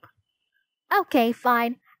group. "Okay,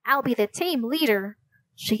 fine. I'll be the team leader,"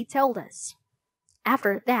 she told us.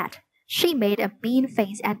 After that, she made a mean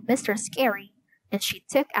face at Mr. Scary, and she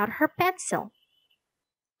took out her pencil.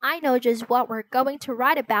 "I know just what we're going to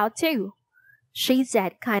write about, too," she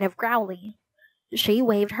said kind of growly. She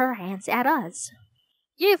waved her hands at us.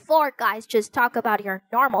 "You 4 guys just talk about your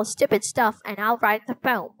normal stupid stuff and I'll write the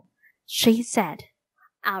poem," she said.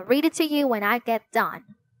 "I'll read it to you when I get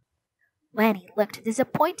done." Lanny looked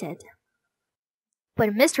disappointed.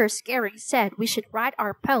 "But Mr. Scary said we should write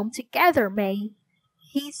our poem together, May,"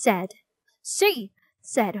 he said. "See,"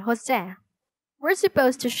 said Jose. "We're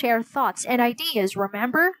supposed to share thoughts and ideas,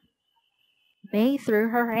 remember?" May threw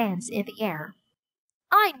her hands in the air.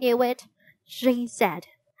 "I knew it," she said.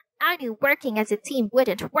 "I knew working as a team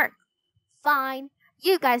wouldn't work. Fine,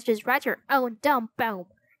 you guys just write your own dumb poem,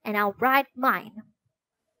 and I'll write mine."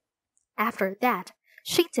 After that,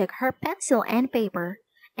 she took her pencil and paper,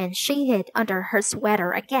 and she hid under her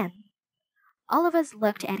sweater again. All of us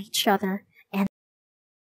looked at each other and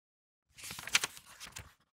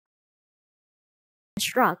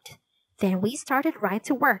shrugged. Then we started right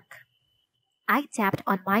to work. I tapped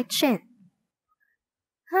on my chin.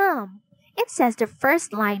 It says the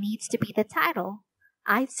first line needs to be the title,"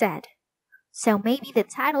 I said. "So maybe the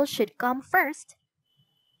title should come first."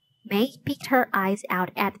 May peeked her eyes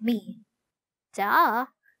out at me. "Duh,"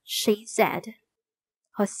 she said.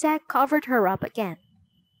 Jose covered her up again.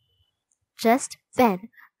 Just then,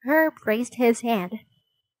 Herb raised his hand.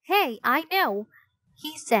 "Hey, I know,"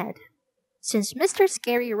 he said. "Since Mr.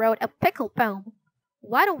 Scary wrote a pickle poem,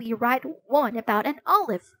 why don't we write one about an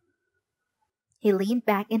olive?" He leaned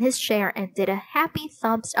back in his chair and did a happy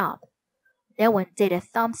thumbs up. No one did a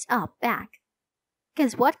thumbs up back.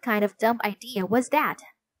 'Cause what kind of dumb idea was that?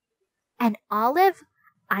 An olive?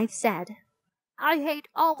 I said. I hate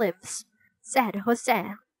olives, Said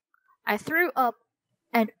Jose. I threw up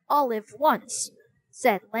an olive once,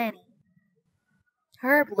 said Lanny.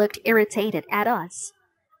 Herb looked irritated at us.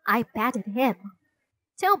 I patted him.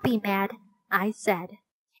 Don't be mad, I said.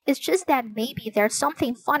 It's just that maybe there's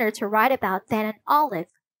something funner to write about than an olive.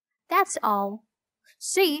 That's all.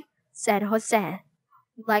 See, said Jose.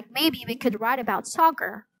 Like maybe we could write about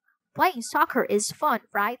soccer. Playing soccer is fun,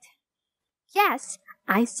 right? Yes,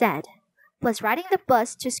 I said. Plus riding the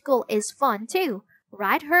bus to school is fun too,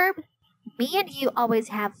 right, Herb? Me and you always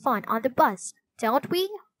have fun on the bus, don't we?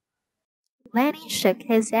 Lanny shook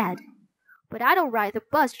his head. But I don't ride the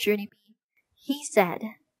bus, Junie, he said.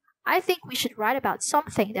 I think we should write about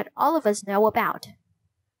something that all of us know about.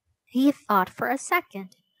 He thought for a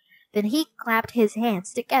second. Then he clapped his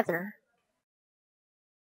hands together.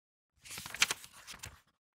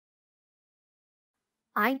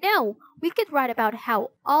 I know! We could write about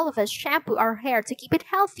how all of us shampoo our hair to keep it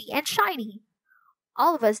healthy and shiny.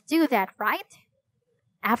 All of us do that, right?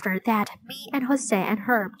 After that, me and Jose and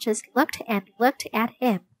Herb just looked and looked at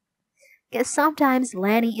him. 'Cause sometimes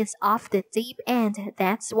Lanny is off the deep end,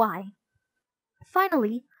 that's why.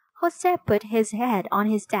 Finally, Jose put his head on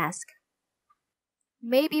his desk.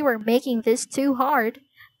 Maybe we're making this too hard,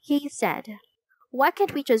 he said. Why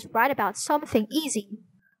can't we just write about something easy?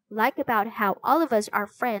 Like about how all of us are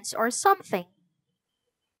friends or something.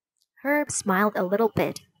 Herb smiled a little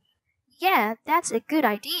bit. Yeah, that's a good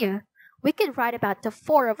idea. We could write about the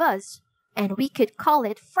four of us, and we could call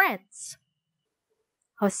it Friends.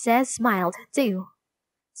 Jose smiled too.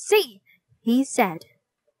 See, he said.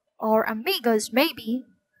 Or Amigos, maybe.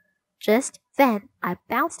 Just then, I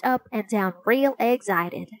bounced up and down real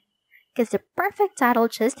excited. 'Cause the perfect title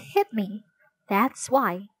just hit me. That's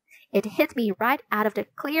why. It hit me right out of the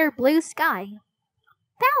clear blue sky.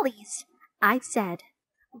 Pallies, I said.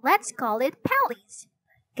 Let's call it Pallies.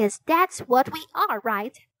 'Cause that's what we are,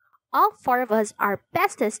 right? All four of us are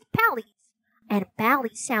bestest pallies. And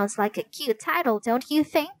Pally sounds like a cute title, don't you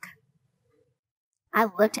think? I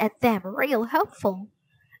looked at them real hopeful.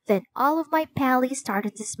 Then all of my pallies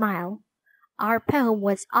started to smile. Our poem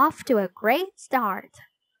was off to a great start.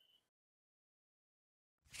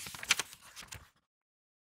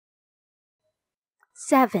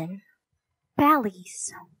 Seven.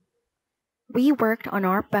 Pallies. We worked on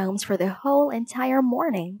our poems for the whole entire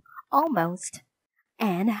morning, almost.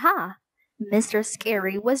 And Mr.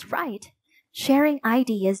 Scary was right. Sharing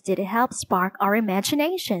ideas did help spark our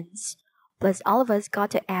imaginations. Plus all of us got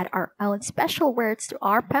to add our own special words to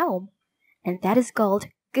our poem. And that is called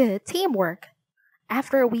good teamwork.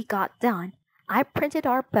 After we got done, I printed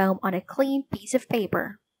our poem on a clean piece of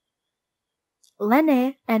paper.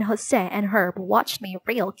 Lene and Jose and Herb watched me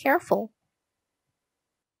real careful.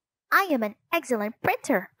 I am an excellent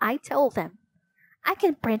printer, I told them. I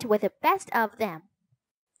can print with the best of them.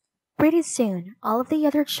 Pretty soon, all of the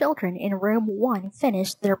other children in room 1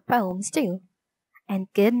 finished their poems too.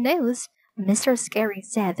 And good news, Mr. Scary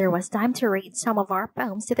said there was time to read some of our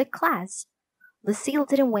poems to the class. Lucille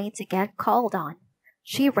didn't wait to get called on.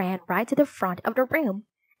 She ran right to the front of the room,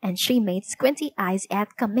 and she made squinty eyes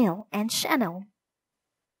at Camille and Chanel.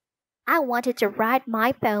 I wanted to write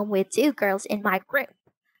my poem with 2 girls in my group,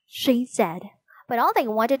 she said, but all they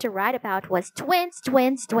wanted to write about was twins,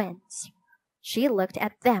 twins, twins. She looked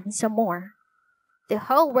at them some more. The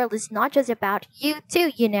whole world is not just about you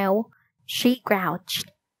two, you know, she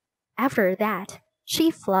grouched. After that,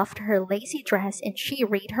 she fluffed her lacy dress and she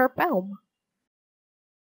read her poem.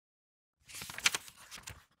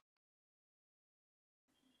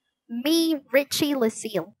 Me, Richie,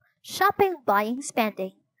 Lucille, shopping, buying,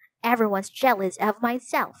 spending. Everyone's jealous of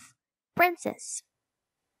myself. Princess.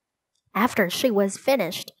 After she was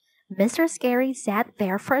finished, Mr. Scary sat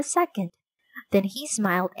there for a second. Then he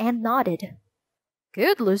smiled and nodded.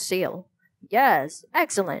 Good, Lucille. Yes,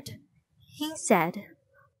 excellent, he said.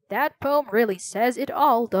 That poem really says it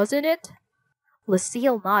all, doesn't it?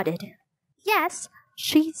 Lucille nodded. Yes,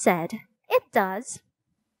 she said. It does.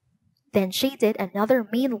 Then she did another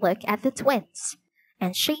mean look at the twins,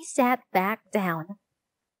 and she sat back down.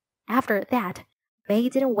 After that, May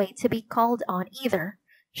didn't wait to be called on either.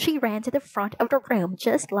 She ran to the front of the room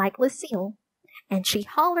just like Lucille, and she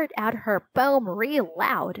hollered out her poem real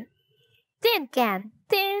loud. Tin can,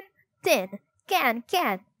 tin, tin,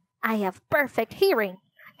 can. I have perfect hearing,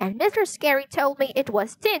 and Mr. Scary told me it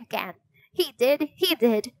was tin can. He did,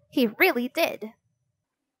 he really did.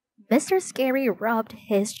 Mr. Scary rubbed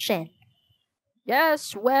his chin.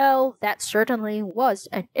 Yes, well, that certainly was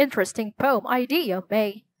an interesting poem idea,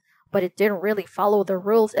 May. But it didn't really follow the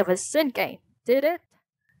rules of a sin game, did it?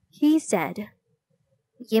 He said.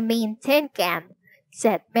 You mean tin can,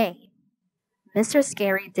 said May. Mr.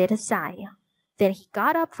 Scary did a sigh. Then he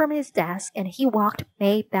got up from his desk and he walked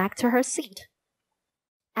May back to her seat.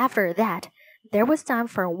 After that, there was time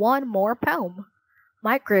for one more poem.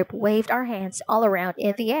 My group waved our hands all around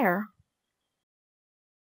in the air.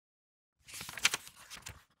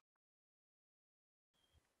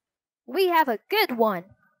 We have a good one,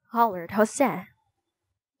 Hollered Jose.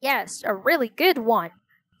 yes, a really good one,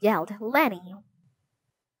 Yelled Lenny.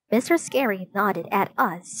 Mr. Scary nodded at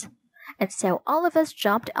us, and so all of us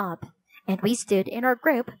jumped up, and we stood in our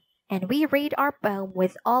group, and we read our poem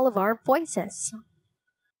with all of our voices.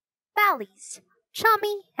 Valleys,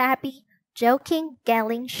 chummy, happy, joking,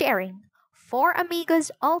 gelling, sharing, four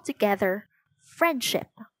amigos all together, friendship.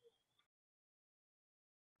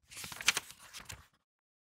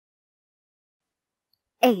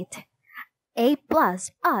 Eight. A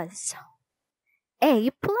plus us.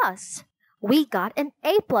 A plus. We got an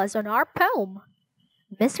A plus on our poem.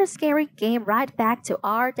 Mr. Scary came right back to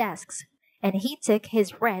our desks, and he took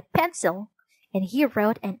his red pencil, and he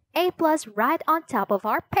wrote an A plus right on top of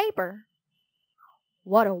our paper.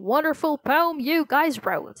 What a wonderful poem you guys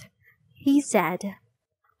wrote, he said.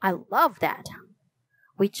 I love that.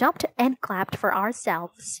 We jumped and clapped for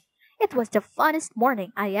ourselves. It was the funnest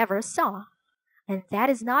morning I ever saw. And that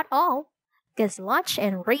is not all, because lunch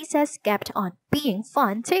and recess kept on being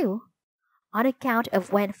fun too. On account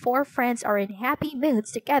of when four friends are in happy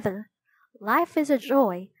moods together, life is a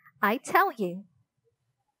joy, I tell you.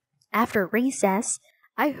 After recess,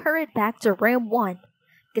 I hurried back to room 1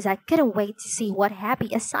 because I couldn't wait to see what happy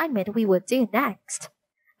assignment we would do next.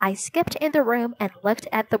 I skipped in the room and looked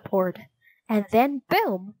at the board, and then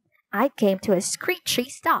boom, I came to a screechy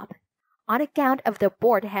stop. On account of the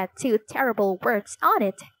board had two terrible words on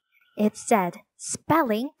it. It said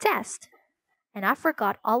spelling test. And I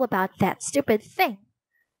forgot all about that stupid thing.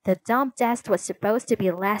 The dumb test was supposed to be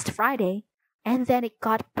last Friday, and then it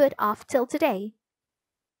got put off till today.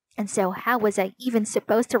 And so how was I even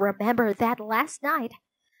supposed to remember that last night?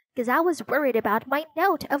 Because I was worried about my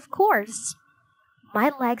note, of course.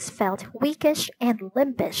 My legs felt weakish and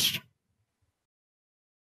limpish.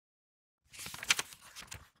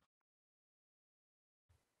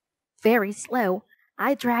 Very slow,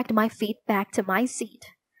 I dragged my feet back to my seat.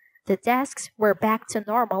 The desks were back to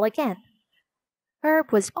normal again.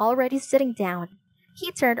 Herb was already sitting down.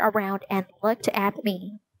 He turned around and looked at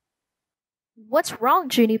me. What's wrong,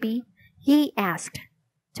 Junie? He asked.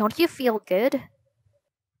 Don't you feel good?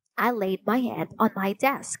 I laid my head on my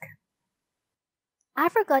desk. I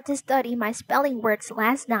forgot to study my spelling words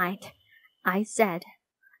last night, I said.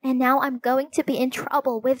 And now I'm going to be in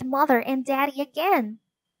trouble with Mother and Daddy again.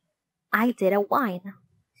 I did a whine.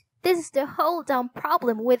 This is the whole dumb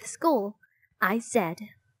problem with school, I said.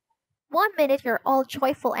 1 minute you're all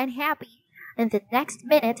joyful and happy, and the next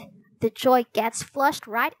minute the joy gets flushed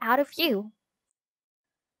right out of you.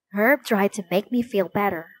 Herb tried to make me feel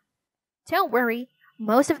better. Don't worry,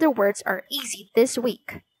 most of the words are easy this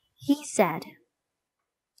week, he said.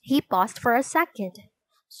 He paused for a second.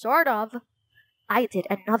 Sort of. I did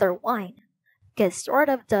another whine, because sort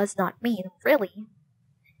of does not mean really.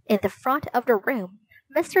 In the front of the room,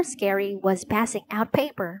 Mr. Scary was passing out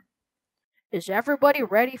paper. Is everybody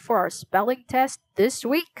ready for our spelling test this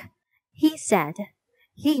week? He said.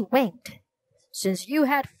 He winked. Since you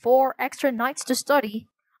had 4 extra nights to study,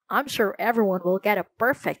 I'm sure everyone will get a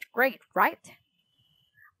perfect grade, right?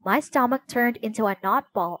 My stomach turned into a knot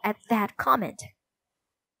ball at that comment.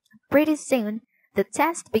 Pretty soon, the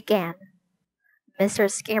test began.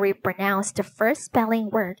 Mr. Scary pronounced the first spelling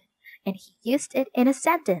word, and he used it in a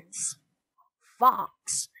sentence.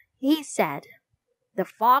 Fox, he said. The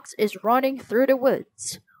fox is running through the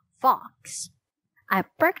woods. Fox. I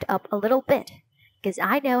perked up a little bit, because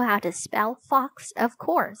I know how to spell fox, of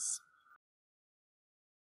course.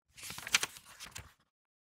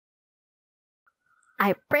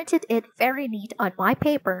 I printed it very neat on my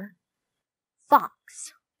paper.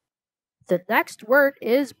 Fox. The next word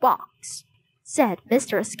is box, said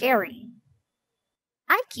Mr. Scary.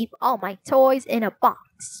 I keep all my toys in a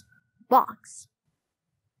box. Box.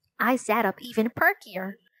 I sat up even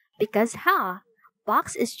perkier, because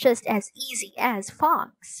box is just as easy as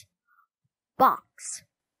fox. Box.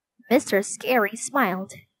 Mr. Scary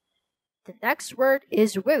smiled. The next word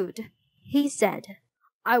is wood, he said.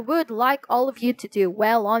 I would like all of you to do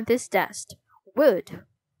well on this test. Would.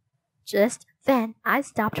 Just then I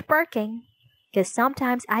stopped barking, because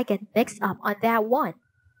sometimes I get mixed up on that one.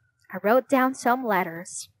 I wrote down some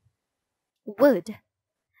letters. Wood.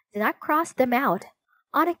 Then I crossed them out,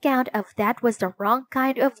 on account of that was the wrong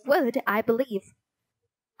kind of wood, I believe.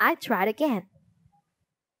 I tried again.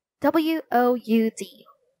 WOUD.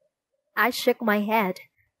 I shook my head.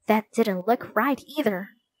 That didn't look right either.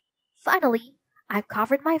 Finally, I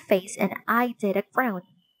covered my face and I did a groan.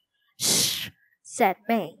 Shh, said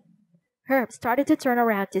May. Herb started to turn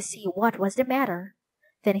around to see what was the matter.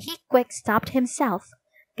 Then he quick stopped himself,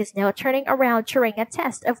 because no turning around during a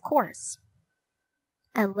test, of course.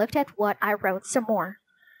 I looked at what I wrote some more.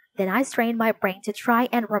 Then I strained my brain to try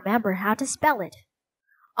and remember how to spell it.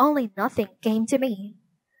 Only nothing came to me.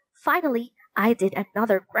 Finally, I did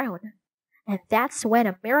another groan. And that's when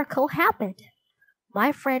a miracle happened.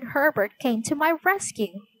 My friend Herbert came to my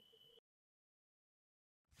rescue.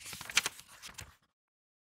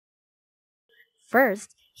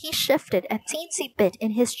 First, he shifted a teensy bit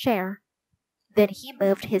in his chair. Then he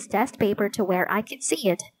moved his test paper to where I could see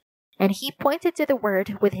it, and he pointed to the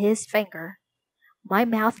word with his finger. My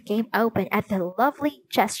mouth came open at the lovely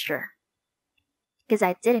gesture. Because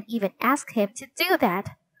I didn't even ask him to do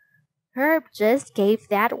that. Herb just gave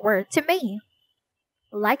that word to me.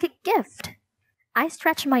 Like a gift. I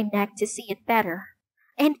stretched my neck to see it better.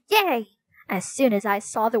 And yay! As soon as I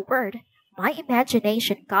saw the word, my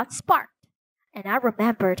imagination got sparked, and I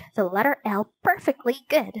remembered the letter L perfectly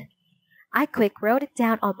good. I quick wrote it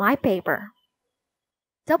down on my paper.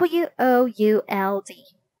 WOULD.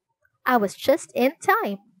 I was just in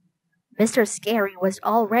time. Mr. Scary was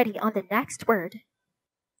already on the next word.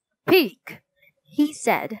 Peek, He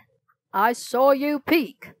said. I saw you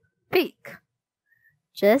peek, peek.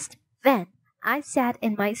 Just then, I sat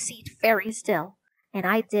in my seat very still, and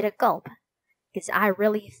I did a gulp, because I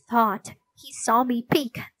really thought he saw me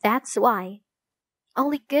peek, that's why.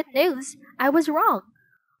 Only good news, I was wrong.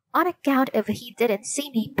 On account of he didn't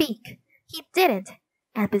see me peek, he didn't.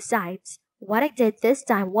 And besides, what I did this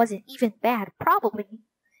time wasn't even bad, probably,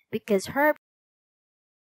 because Herb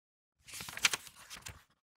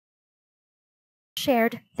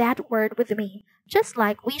shared that word with me, just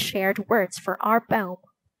like we shared words for our poem.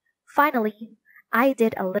 Finally, I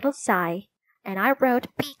did a little sigh, and I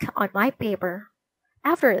wrote peek on my paper.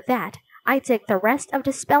 After that, I took the rest of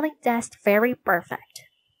the spelling test very perfect.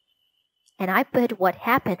 And I put what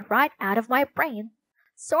happened right out of my brain.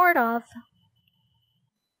 Sort of.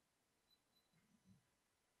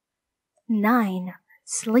 9.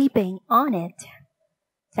 Sleeping on it.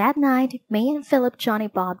 That night, me and Philip Johnny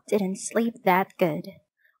Bob didn't sleep that good.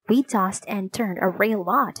 We tossed and turned a real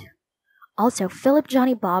lot. Also, Philip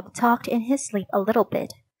Johnny Bob talked in his sleep a little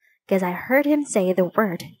bit, because I heard him say the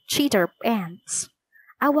word cheater pants.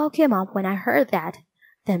 I woke him up when I heard that.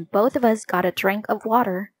 Then both of us got a drink of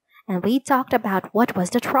water, and we talked about what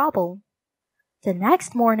was the trouble. The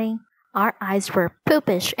next morning, our eyes were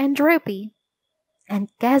poopish and droopy. And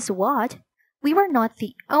guess what? We were not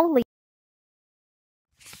the only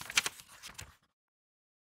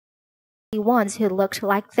ones who looked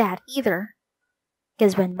like that either.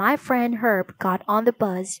 Because when my friend Herb got on the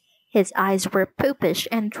bus, his eyes were poopish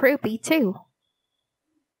and droopy too.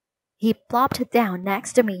 He plopped down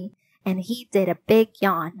next to me and he did a big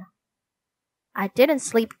yawn. I didn't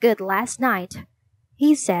sleep good last night,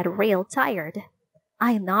 he said, real tired.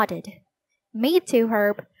 I nodded. Me too,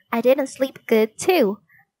 Herb. I didn't sleep good too,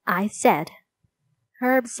 I said.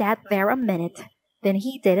 Herb sat there a minute, then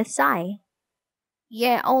he did a sigh.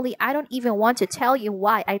 Yeah, only I don't even want to tell you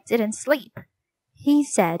why I didn't sleep, he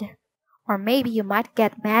said. Or maybe you might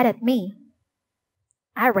get mad at me.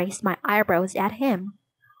 I raised my eyebrows at him.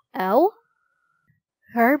 Oh?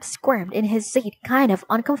 Herb squirmed in his seat, kind of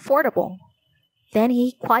uncomfortable. Then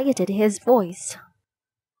he quieted his voice.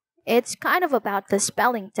 It's kind of about the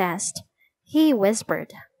spelling test, he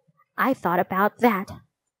whispered. I thought about that.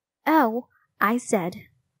 Oh, I said.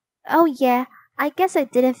 Oh yeah, I guess I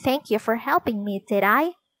didn't thank you for helping me, did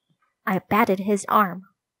I? I patted his arm.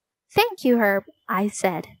 Thank you, Herb, I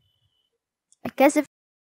said. Because of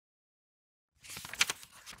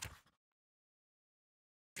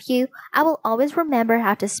you, I will always remember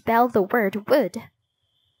how to spell the word wood.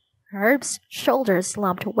 Herb's shoulders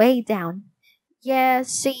slumped way down. Yeah,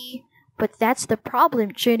 see, but that's the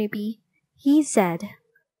problem, Junie, he said.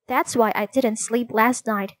 That's why I didn't sleep last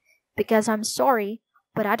night, because I'm sorry,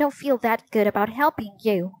 but I don't feel that good about helping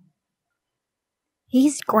you. He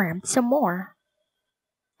squirmed some more.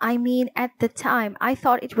 I mean, at the time, I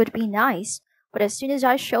thought it would be nice, but as soon as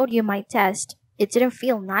I showed you my test, it didn't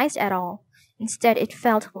feel nice at all. Instead, it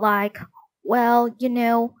felt like, well,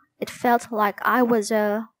 it felt like I was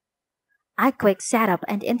a... I quick sat up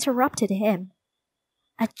and interrupted him.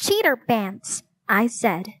 A cheater pants, I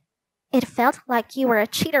said. It felt like you were a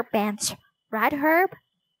cheater pants, right, Herb?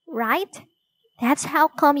 Right? That's how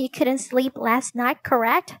come you couldn't sleep last night,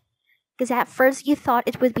 correct? Because at first you thought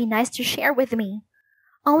it would be nice to share with me.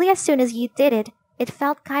 Only as soon as you did it, it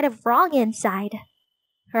felt kind of wrong inside.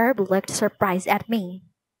 Herb looked surprised at me.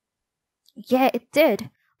 Yeah, it did.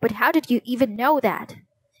 But how did you even know that?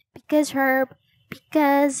 Because, Herb,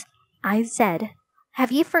 because, I said.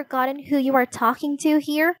 Have you forgotten who you are talking to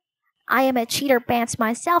here? I am a cheater pants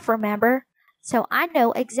myself, remember? So I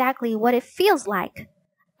know exactly what it feels like.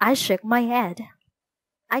 I shook my head.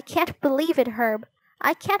 I can't believe it, Herb.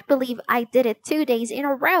 I can't believe I did it 2 days in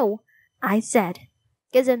a row, I said.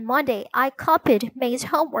 Because on Monday I copied May's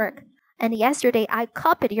homework, and yesterday I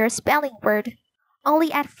copied your spelling word.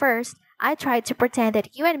 Only at first I tried to pretend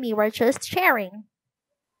that you and me were just sharing.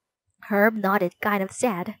 Herb nodded kind of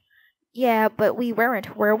sad. Yeah, but we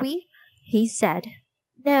weren't, were we? He said.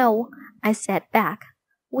 No, I said back.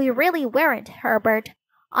 We really weren't, Herbert,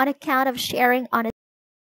 on account of sharing on a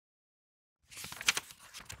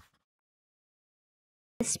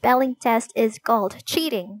spelling test is called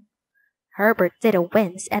cheating. Herbert did a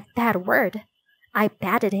wince at that word. I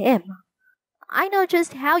patted him. I know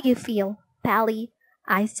just how you feel, Pally,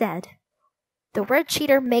 I said. The word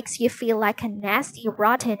cheater makes you feel like a nasty,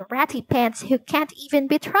 rotten, ratty pants who can't even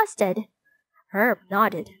be trusted. Herb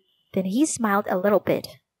nodded. Then he smiled a little bit.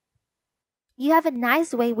 You have a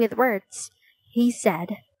nice way with words, he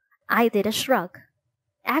said. I did a shrug.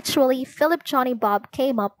 Actually, Philip Johnny Bob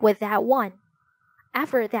came up with that one.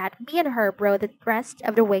 After that, me and Herb rode the rest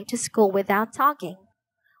of the way to school without talking.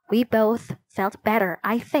 We both felt better,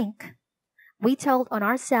 I think. We told on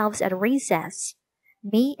ourselves at recess.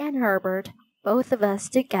 Me and Herbert, both of us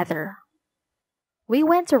together. We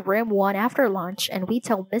went to room 1 after lunch and we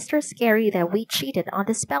told Mr. Scary that we cheated on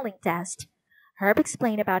the spelling test. Herb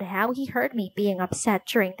explained about how he heard me being upset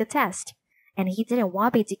during the test, and he didn't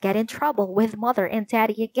want me to get in trouble with Mother and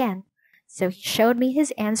Daddy again, so he showed me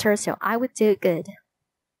his answer so I would do good.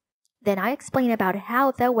 Then I explained about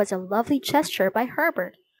how that was a lovely gesture by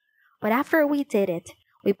Herbert. But after we did it,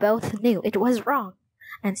 we both knew it was wrong,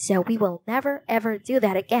 and so we will never ever do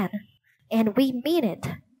that again. And we mean it.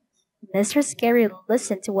 Mr. Scary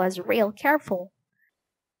listened to us real careful.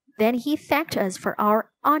 Then he thanked us for our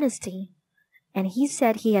honesty, and he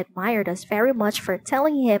said he admired us very much for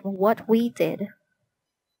telling him what we did.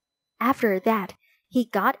 After that, he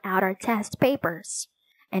got out our test papers,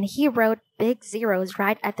 and he wrote big zeros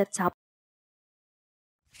right at the top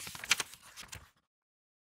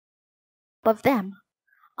of them,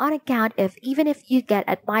 on account of even if you get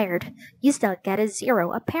admired, you still get a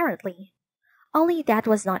zero apparently. Only that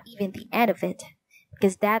was not even the end of it,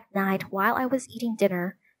 because that night while I was eating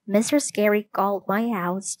dinner, Mr. Scary called my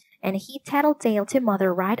house and he tattletaled to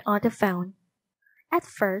Mother right on the phone. At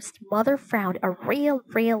first, Mother frowned a real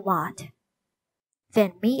lot.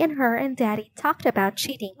 Then me and her and Daddy talked about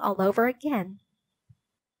cheating all over again.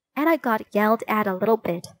 And I got yelled at a little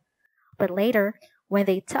bit. But later, when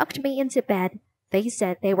they tucked me into bed, they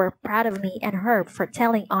said they were proud of me and Herb for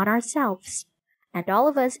telling on ourselves. And all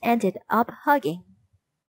of us ended up hugging.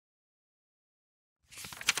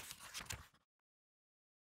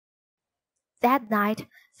 That night,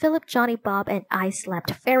 Philip, Johnny Bob, and I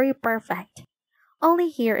slept very perfect. Only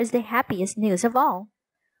here is the happiest news of all.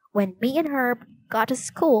 When me and Herb got to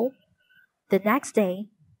school, the next day,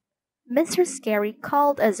 Mr. Scary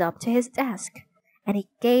called us up to his desk, and he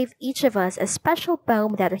gave each of us a special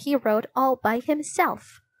poem that he wrote all by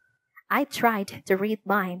himself. I tried to read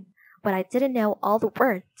mine, but I didn't know all the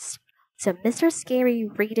words, so Mr. Scary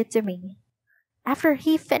read it to me. After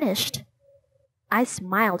he finished, I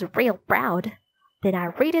smiled real proud. Then I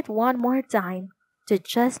read it one more time to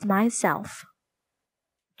just myself.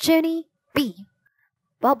 Junie B.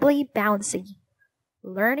 Bubbly bouncy.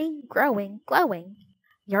 Learning, growing, glowing.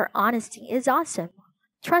 Your honesty is awesome.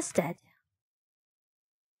 Trusted.